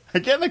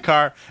get in the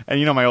car, and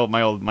my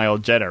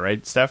old Jetta,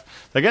 right, Steph?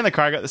 So I get in the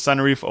car, I got the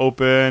sunroof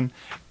open,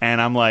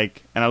 and I'm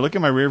like, and I look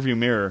in my rearview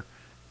mirror,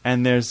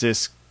 and there's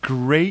this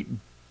great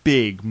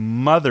big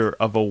mother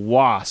of a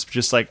wasp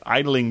just like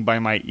idling by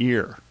my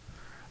ear.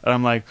 And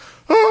I'm like,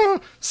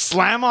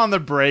 slam on the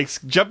brakes,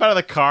 jump out of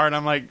the car, and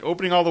I'm like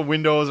opening all the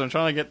windows. I'm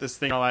trying to get this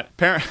thing all that.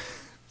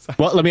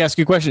 Well, let me ask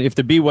you a question. If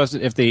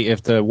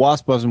the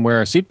wasp wasn't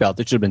wearing a seatbelt,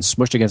 it should have been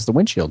smushed against the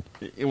windshield.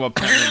 Well,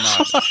 apparently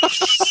not.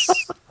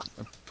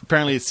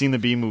 Apparently, it's seen the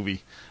Bee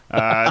movie.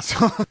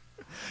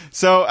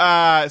 So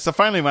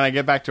finally, when I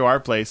get back to our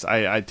place,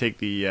 I take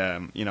the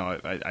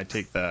I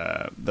take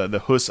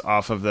the huss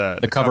off of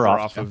the cover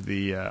off of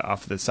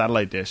the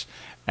satellite dish,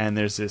 and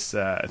there's this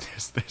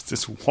there's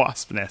this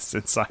wasp nest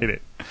inside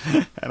it,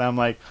 and I'm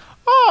like,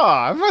 oh,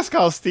 I must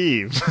call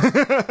Steve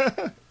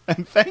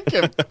and thank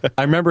him.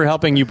 I remember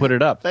helping you put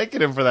it up.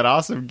 Thanking him for that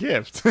awesome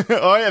gift.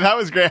 Oh yeah, that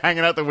was great,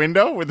 hanging out the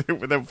window with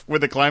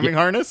the climbing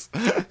harness.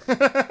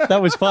 That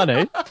was fun,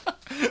 eh?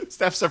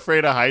 Steph's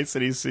afraid of heights,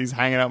 and he's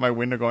hanging out my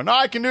window going, "No,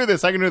 I can do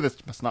this. I can do this.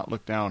 Must not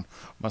look down.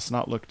 Must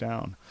not look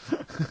down."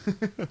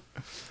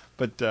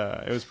 But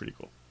it was pretty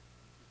cool.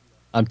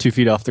 I'm 2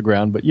 feet off the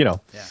ground, but Yeah.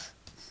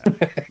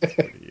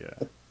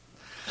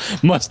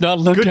 must not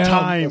look Good down.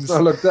 times. So I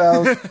look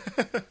down.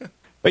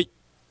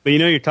 But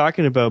you're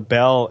talking about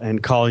Bell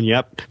and calling you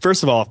up.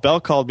 First of all, if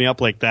Bell called me up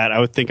like that, I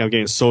would think I'm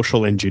getting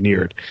social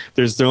engineered.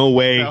 There's no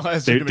way Bell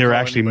hasn't gonna they're call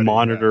actually anybody,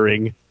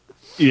 monitoring.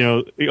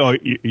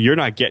 You're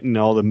not getting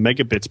all the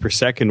megabits per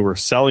second we're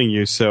selling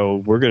you, so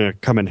we're going to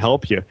come and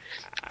help you.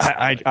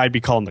 I'd be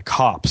calling the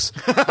cops,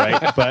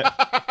 right? But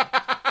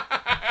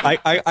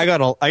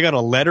I got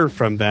a letter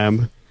from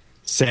them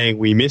saying,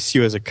 "We miss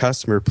you as a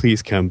customer.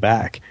 Please come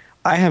back."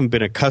 I haven't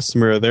been a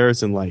customer of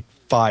theirs in like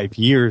 5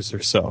 years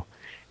or so,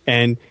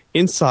 and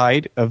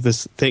inside of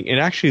this thing, it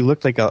actually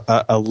looked like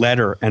a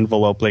letter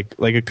envelope, like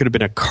it could have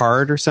been a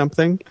card or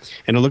something,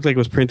 and it looked like it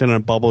was printed on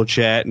a bubble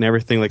jet and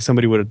everything, like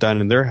somebody would have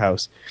done in their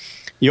house.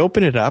 You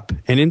open it up,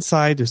 and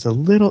inside there's a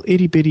little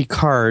itty bitty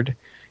card,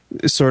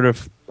 sort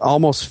of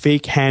almost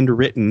fake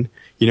handwritten.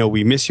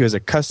 We miss you as a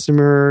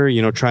customer.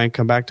 Try and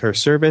come back to our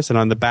service. And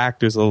on the back,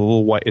 there's a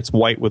little white. It's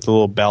white with a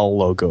little Bell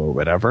logo or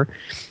whatever.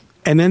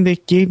 And then they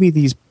gave me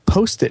these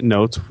Post-it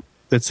notes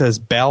that says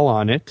Bell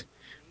on it,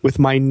 with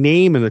my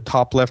name in the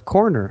top left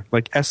corner,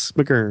 like S.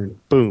 McGurn,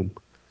 boom.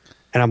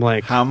 And I'm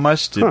like, How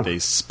much did they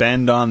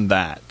spend on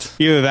that?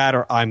 either that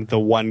or I'm the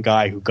one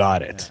guy who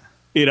got it,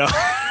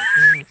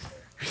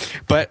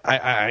 But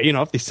I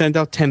if they send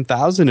out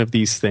 10,000 of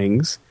these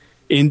things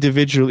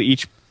individually,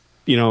 each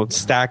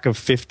stack of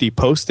 50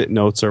 Post-it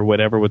notes or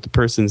whatever with the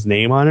person's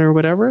name on it or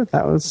whatever,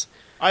 that was.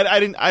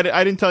 I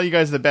didn't tell you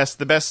guys the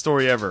best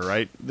story ever,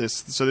 right?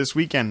 This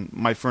weekend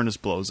my furnace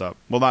blows up.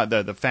 Well, not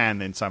the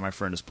fan inside my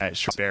furnace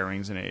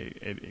bearings, and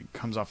it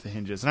comes off the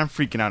hinges, and I'm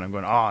freaking out. I'm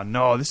going, oh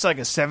no, this is like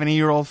a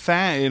 70-year-old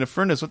fan in a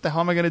furnace. What the hell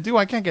am I going to do?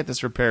 I can't get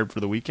this repaired for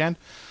the weekend.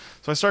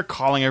 So I start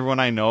calling everyone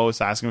I know,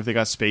 asking if they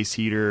got space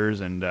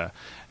heaters, and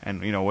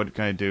what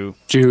can I do?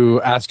 Did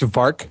you ask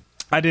Vark?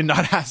 I did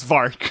not ask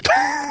Vark.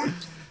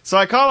 So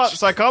I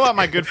call out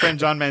my good friend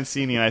John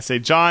Mancini, and I say,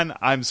 John,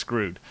 I'm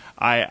screwed.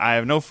 I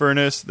have no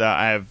furnace.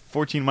 I have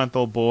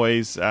 14-month-old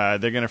boys. They're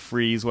going to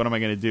freeze. What am I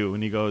going to do?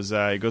 And he goes,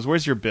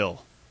 where's your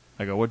bill?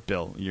 I go, what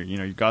bill? Your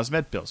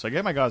Gosmet bill. So I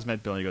get my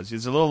Gosmet bill, and he goes,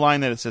 there's a little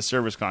line that it says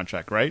service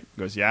contract, right? He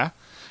goes, yeah.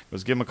 He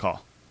goes, give him a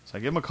call. So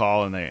I give him a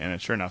call,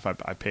 and sure enough, I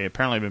pay.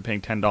 Apparently, I've been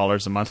paying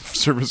 $10 a month for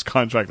service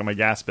contract on my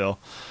gas bill,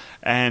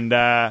 and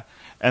the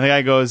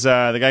guy goes,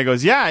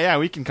 yeah,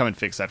 we can come and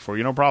fix that for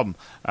you, no problem.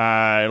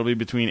 It'll be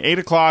between 8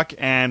 o'clock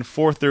and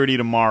 4:30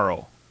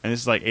 tomorrow. And this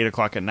is like 8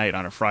 o'clock at night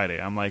on a Friday.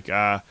 I'm like,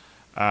 yeah,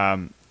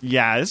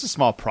 there's a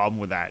small problem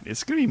with that.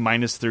 It's going to be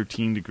minus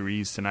 13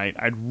 degrees tonight.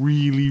 I'd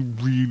really,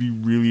 really,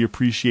 really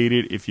appreciate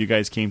it if you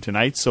guys came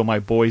tonight so my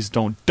boys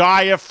don't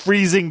die of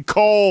freezing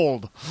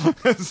cold.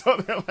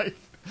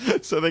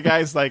 So the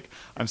guy's like,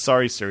 I'm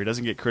sorry, sir. He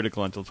doesn't get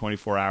critical until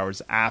 24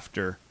 hours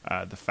after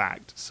the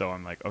fact. So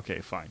I'm like, okay,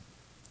 fine.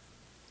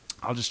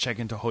 I'll just check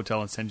into a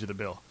hotel and send you the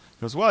bill. He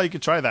goes, well, you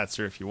could try that,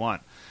 sir, if you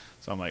want.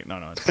 So I'm like,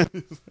 no.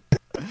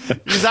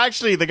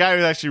 The guy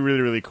was actually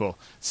really, really cool.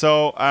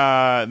 So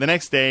the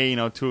next day,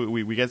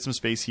 we get some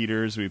space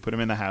heaters. We put them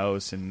in the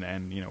house,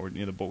 and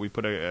we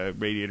put a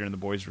radiator in the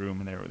boys'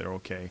 room, and they're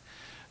okay.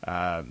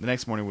 The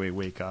next morning we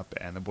wake up,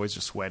 and the boys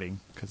are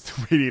sweating because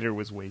the radiator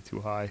was way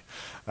too high.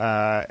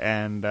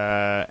 And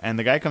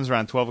the guy comes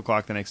around 12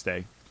 o'clock the next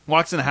day,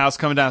 walks in the house,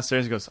 coming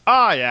downstairs, and goes,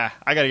 oh, yeah,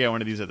 I got to get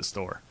one of these at the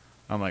store.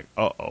 I'm like,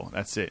 uh-oh,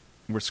 that's it.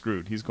 We're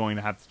screwed. He's going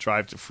to have to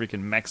drive to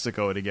freaking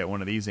Mexico to get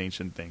one of these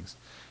ancient things.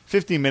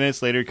 15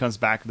 minutes later, he comes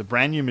back with a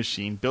brand new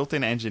machine,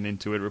 built-in engine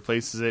into it,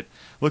 replaces it,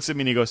 looks at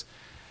me, and he goes,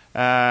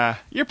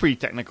 you're a pretty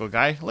technical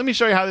guy. Let me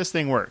show you how this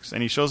thing works.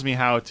 And he shows me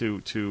how to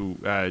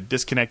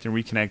disconnect and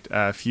reconnect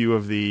a few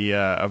of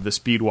the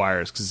speed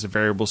wires, because it's a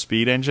variable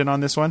speed engine on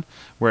this one,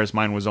 whereas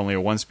mine was only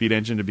a one-speed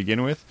engine to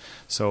begin with.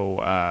 So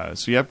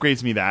he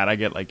upgrades me that. I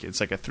get it's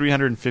like a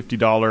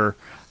 $350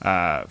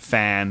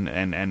 fan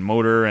and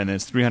motor, and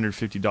there's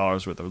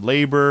 $350 worth of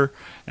labor.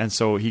 And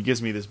so he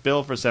gives me this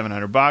bill for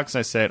 $700.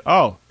 I said,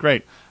 oh,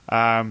 great.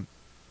 He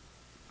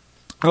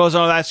goes,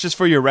 oh, that's just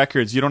for your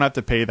records. You don't have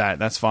to pay that.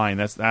 That's fine.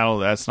 That's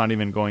not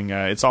even going.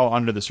 It's all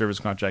under the service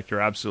contract. You're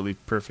absolutely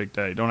perfect.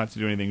 You don't have to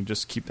do anything.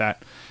 Just keep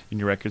that in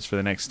your records for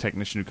the next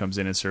technician who comes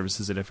in and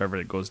services it if ever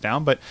it goes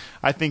down. But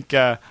I think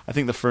the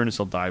furnace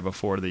will die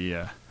before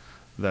the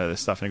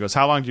stuff. And he goes,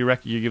 how long do you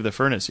reckon you give the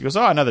furnace? He goes,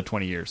 oh, another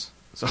 20 years.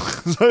 So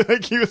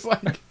he was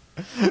like.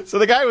 So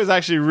the guy was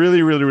actually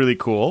really, really, really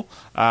cool.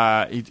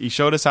 He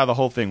showed us how the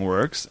whole thing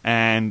works,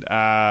 and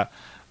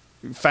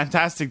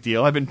fantastic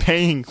deal. I've been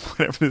paying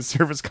whatever the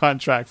service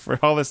contract for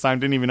all this time.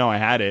 Didn't even know I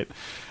had it.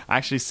 I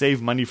actually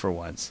saved money for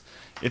once.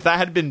 If that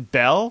had been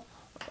Bell,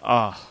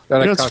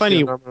 it's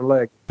funny.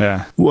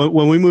 Yeah.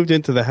 When we moved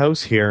into the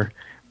house here,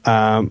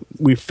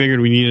 we figured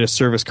we needed a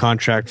service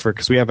contract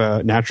because we have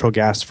a natural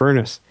gas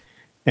furnace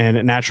and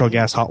a natural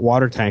gas hot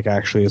water tank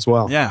actually as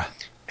well. Yeah.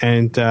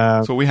 And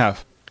that's what we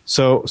have.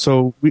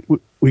 So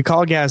we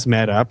call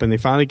GasMed up, and they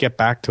finally get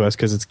back to us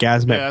because it's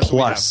GasMed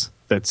Plus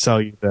that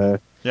sell you the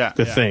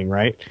thing,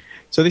 right?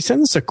 So they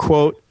send us a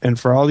quote, and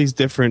for all these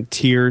different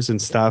tiers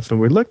and stuff,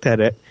 and we looked at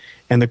it,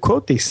 and the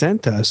quote they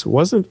sent us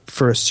wasn't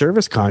for a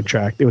service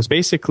contract. It was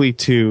basically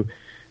to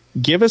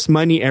give us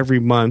money every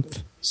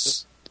month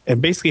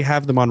and basically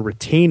have them on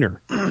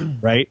retainer,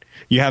 right?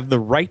 You have the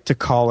right to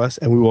call us,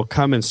 and we will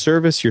come and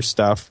service your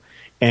stuff.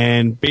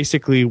 And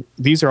basically,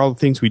 these are all the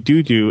things we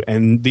do,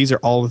 and these are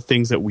all the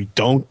things that we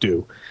don't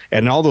do.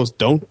 And all those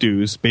don't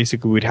do's,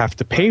 basically, we'd have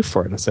to pay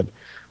for it. And I said,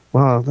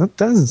 well, that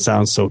doesn't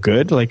sound so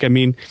good. Like, I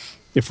mean,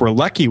 if we're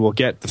lucky, we'll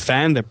get the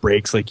fan that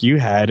breaks like you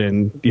had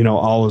and,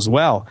 all is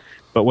well.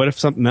 But what if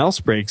something else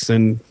breaks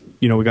and,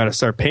 we got to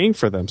start paying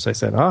for them? So I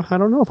said, I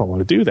don't know if I want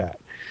to do that.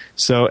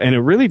 So, and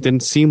it really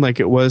didn't seem like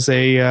it was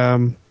a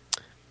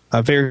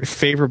very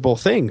favorable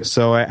thing.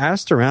 So I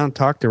asked around,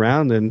 talked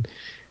around, and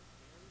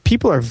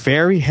people are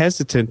very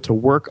hesitant to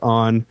work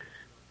on,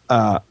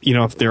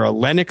 if they're a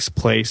Lennox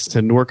place,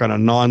 to work on a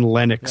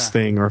non-Lennox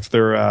thing, or if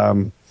they're,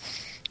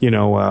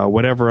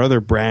 whatever other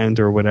brand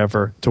or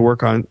whatever, to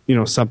work on,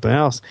 something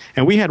else.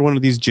 And we had one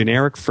of these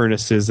generic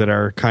furnaces that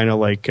are kind of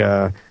like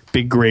a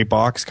big gray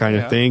box kind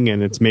of thing,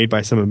 and it's made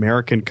by some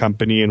American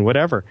company and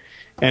whatever.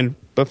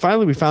 But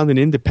finally we found an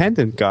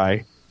independent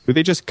guy who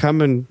they just come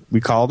and we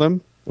call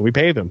them and we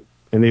pay them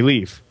and they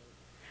leave.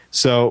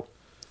 So,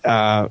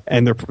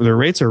 and their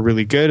rates are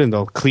really good, and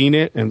they'll clean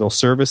it and they'll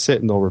service it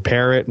and they'll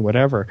repair it and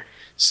whatever.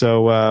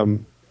 So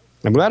I'm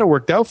glad it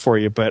worked out for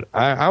you, but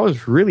I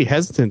was really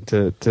hesitant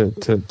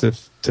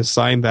to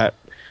sign that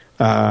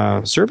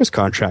service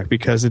contract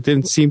because it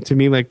didn't seem to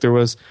me like there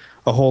was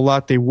a whole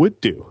lot they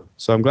would do.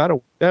 So I'm glad it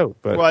worked out.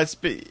 But well, it's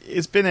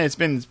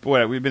been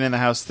what, we've been in the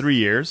house 3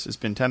 years. It's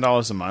been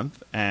 $10 a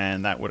month,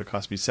 and that would have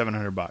cost me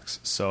 $700.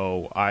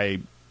 So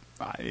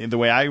the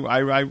way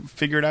I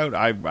figured out,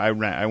 I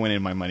went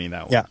in my money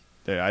that way.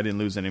 Yeah. I didn't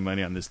lose any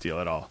money on this deal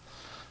at all.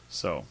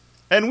 So,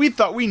 and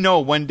we know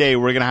one day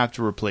we're gonna have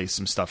to replace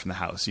some stuff in the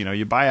house.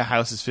 You buy a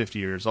house that's 50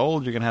 years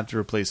old, you're gonna have to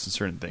replace some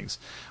certain things.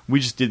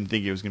 We just didn't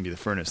think it was gonna be the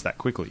furnace that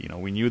quickly.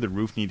 We knew the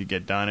roof needed to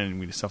get done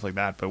and stuff like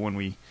that.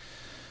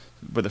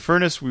 But the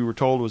furnace we were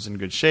told was in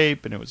good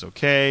shape and it was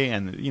okay,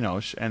 but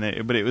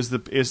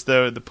it's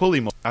the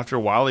pulley motor. After a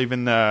while,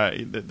 even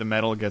the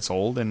metal gets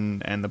old,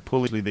 and the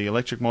pulley, the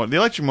electric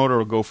motor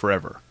will go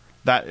forever.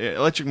 That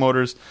electric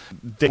motors,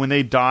 when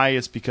they die,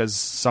 it's because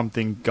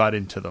something got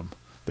into them.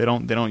 They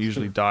don't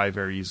usually die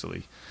very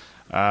easily.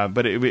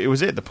 But it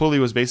was it. The pulley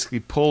was basically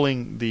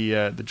pulling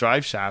the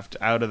drive shaft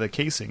out of the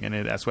casing,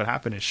 and that's what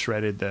happened. It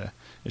shredded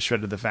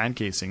the fan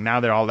casing. Now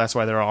that's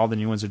why all the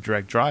new ones are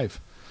direct drive.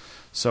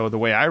 So the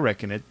way I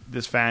reckon it,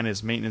 this fan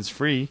is maintenance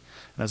free,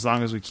 and as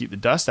long as we keep the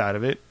dust out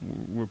of it,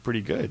 we're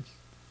pretty good.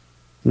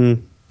 Now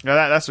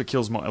that's what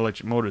kills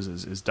electric motors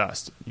is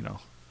dust.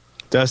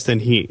 Dust and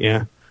heat.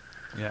 Yeah.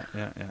 Yeah.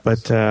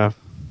 But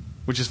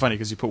which is funny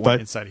because you put one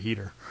inside a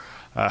heater.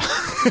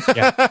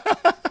 Yeah.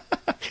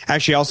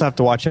 Actually, you also have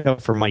to watch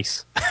out for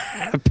mice.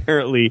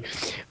 Apparently,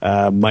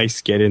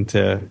 mice get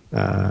into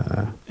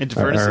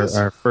furnaces?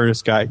 Our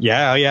furnace guy.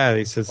 Yeah.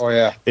 He says,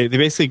 they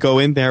basically go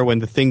in there when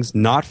the thing's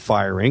not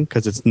firing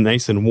because it's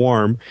nice and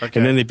warm,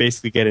 and then they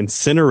basically get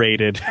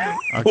incinerated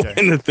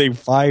when the thing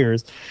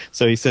fires.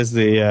 So he says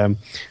the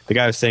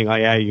guy was saying,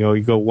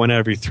 you go one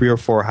every 3 or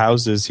 4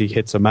 houses, he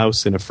hits a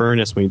mouse in a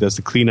furnace when he does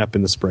the cleanup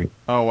in the spring.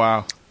 Oh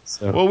wow!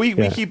 So, well, we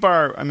keep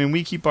our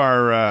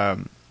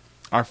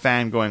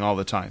fan going all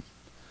the time.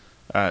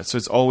 So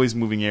it's always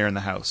moving air in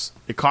the house.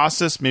 It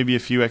costs us maybe a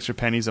few extra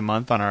pennies a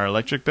month on our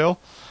electric bill,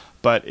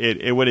 but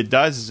what it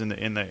does is in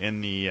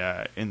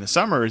the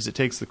summer is it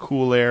takes the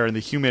cool air and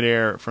the humid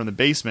air from the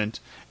basement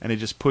and it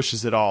just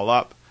pushes it all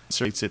up,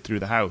 circulates it through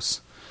the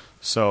house.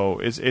 So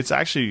it's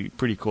actually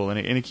pretty cool, and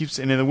it keeps,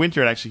 and in the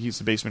winter it actually keeps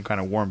the basement kind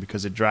of warm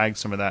because it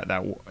drags some of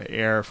that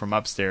air from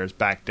upstairs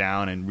back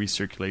down and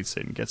recirculates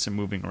it and gets it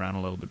moving around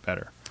a little bit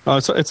better. Oh,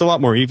 it's a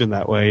lot more even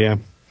that way, yeah.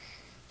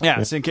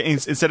 Yeah, so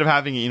instead of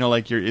having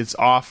it's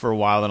off for a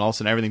while and all of a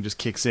sudden everything just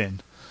kicks in,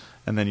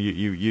 and then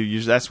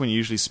you that's when you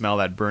usually smell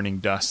that burning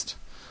dust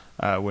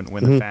when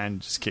the fan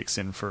just kicks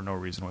in for no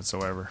reason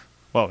whatsoever.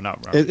 Well,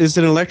 not is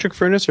it an electric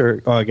furnace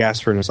or a gas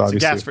furnace?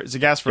 Obviously, it's a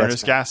gas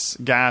furnace,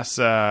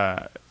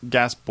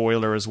 gas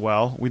boiler as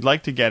well. We'd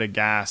like to get a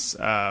gas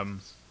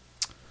stove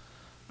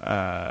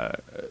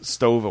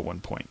at one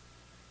point.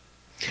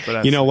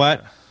 But you know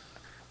what?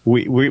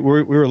 We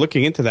were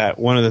looking into that.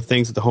 One of the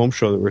things at the home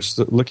show that we're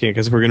looking at,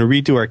 because if we're going to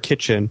redo our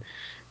kitchen,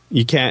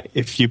 you can't,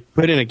 if you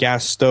put in a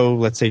gas stove,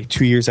 let's say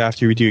 2 years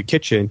after you redo your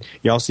kitchen,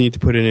 you also need to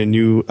put in a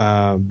new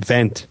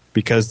vent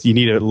because you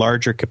need a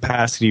larger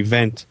capacity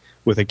vent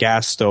with a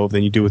gas stove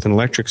than you do with an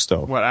electric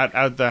stove. What,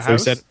 at the So he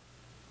house? said-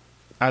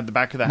 At the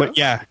back of the house? But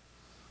yeah,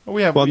 Oh,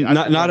 we have, well, we- I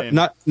put one in.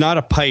 not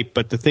a pipe,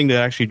 but the thing that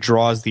actually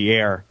draws the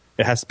air.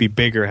 It has to be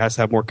bigger. It has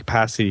to have more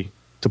capacity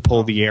to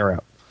pull the air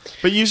out.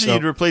 But usually So-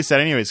 you'd replace that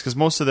anyways, because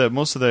most of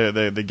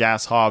the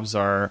gas hobs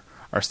are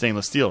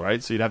stainless steel,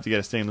 right? So you'd have to get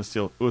a stainless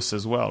steel US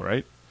as well,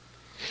 right?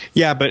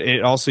 Yeah, but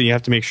it also you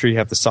have to make sure you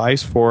have the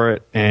size for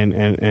it and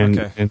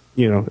Okay. and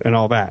you know and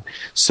all that.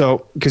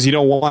 So because you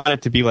don't want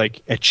it to be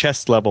like at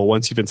chest level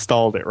once you've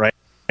installed it, right?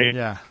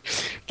 Yeah.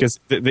 Because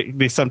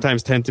they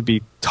sometimes tend to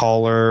be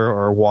taller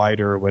or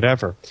wider or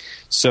whatever.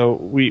 So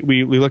we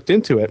looked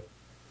into it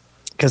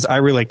because I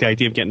really like the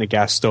idea of getting a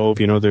gas stove.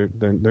 You know, they're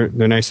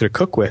nicer to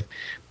cook with,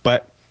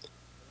 but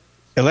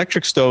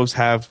electric stoves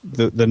have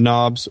the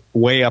knobs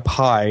way up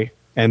high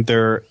and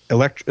they're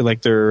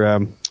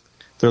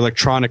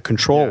electronic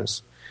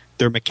controls.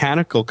 They're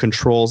mechanical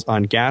controls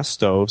on gas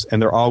stoves,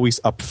 and they're always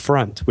up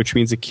front, which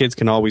means the kids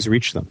can always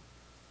reach them.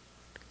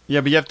 Yeah,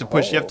 but you have to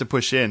push. You have to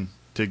push in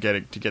to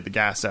get the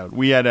gas out.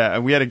 We had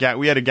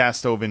a gas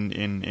stove in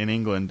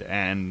England,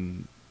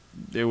 and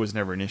it was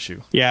never an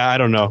issue. Yeah, I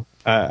don't know.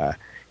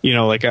 You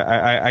know, like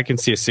I can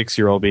see a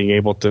 6-year-old being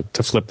able to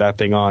flip that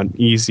thing on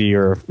easy,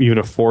 or even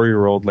a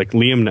 4-year-old like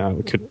Liam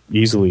now could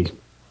easily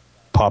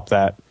pop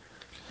that.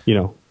 You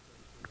know,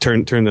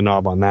 turn the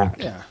knob on that.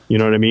 Yeah. You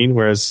know what I mean?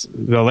 Whereas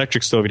the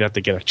electric stove, you'd have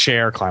to get a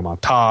chair, climb on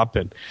top,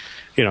 and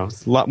you know,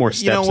 a lot more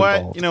steps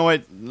involved. You know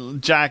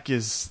what? Jack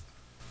is.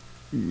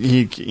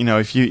 He, you know,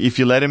 if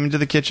you let him into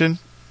the kitchen,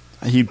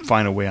 he'd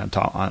find a way on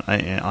top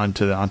on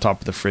top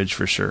of the fridge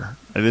for sure.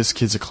 This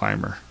kid's a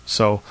climber,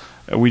 so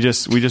we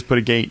just put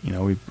a gate. You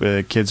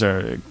know,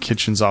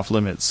 kitchen's off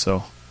limits.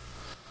 So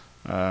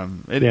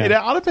it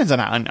all depends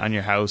on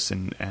your house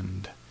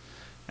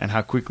and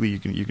how quickly you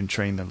can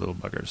train the little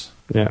buggers.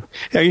 Yeah.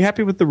 Are you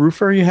happy with the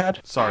roofer you had?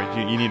 Sorry,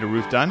 you need a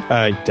roof done?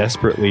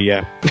 Desperately,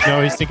 yeah.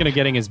 No, he's thinking of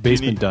getting his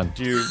basement done.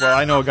 Well,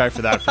 I know a guy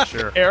for that for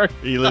sure. Eric,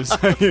 He lives.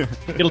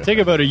 it'll take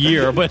about a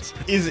year, but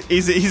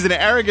he's an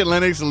arrogant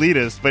Linux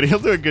elitist, but he'll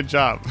do a good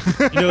job.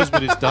 he knows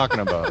what he's talking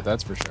about.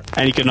 That's for sure.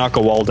 And you can knock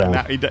a wall down.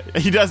 Now,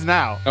 he does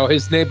now. Oh,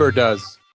 his neighbor does.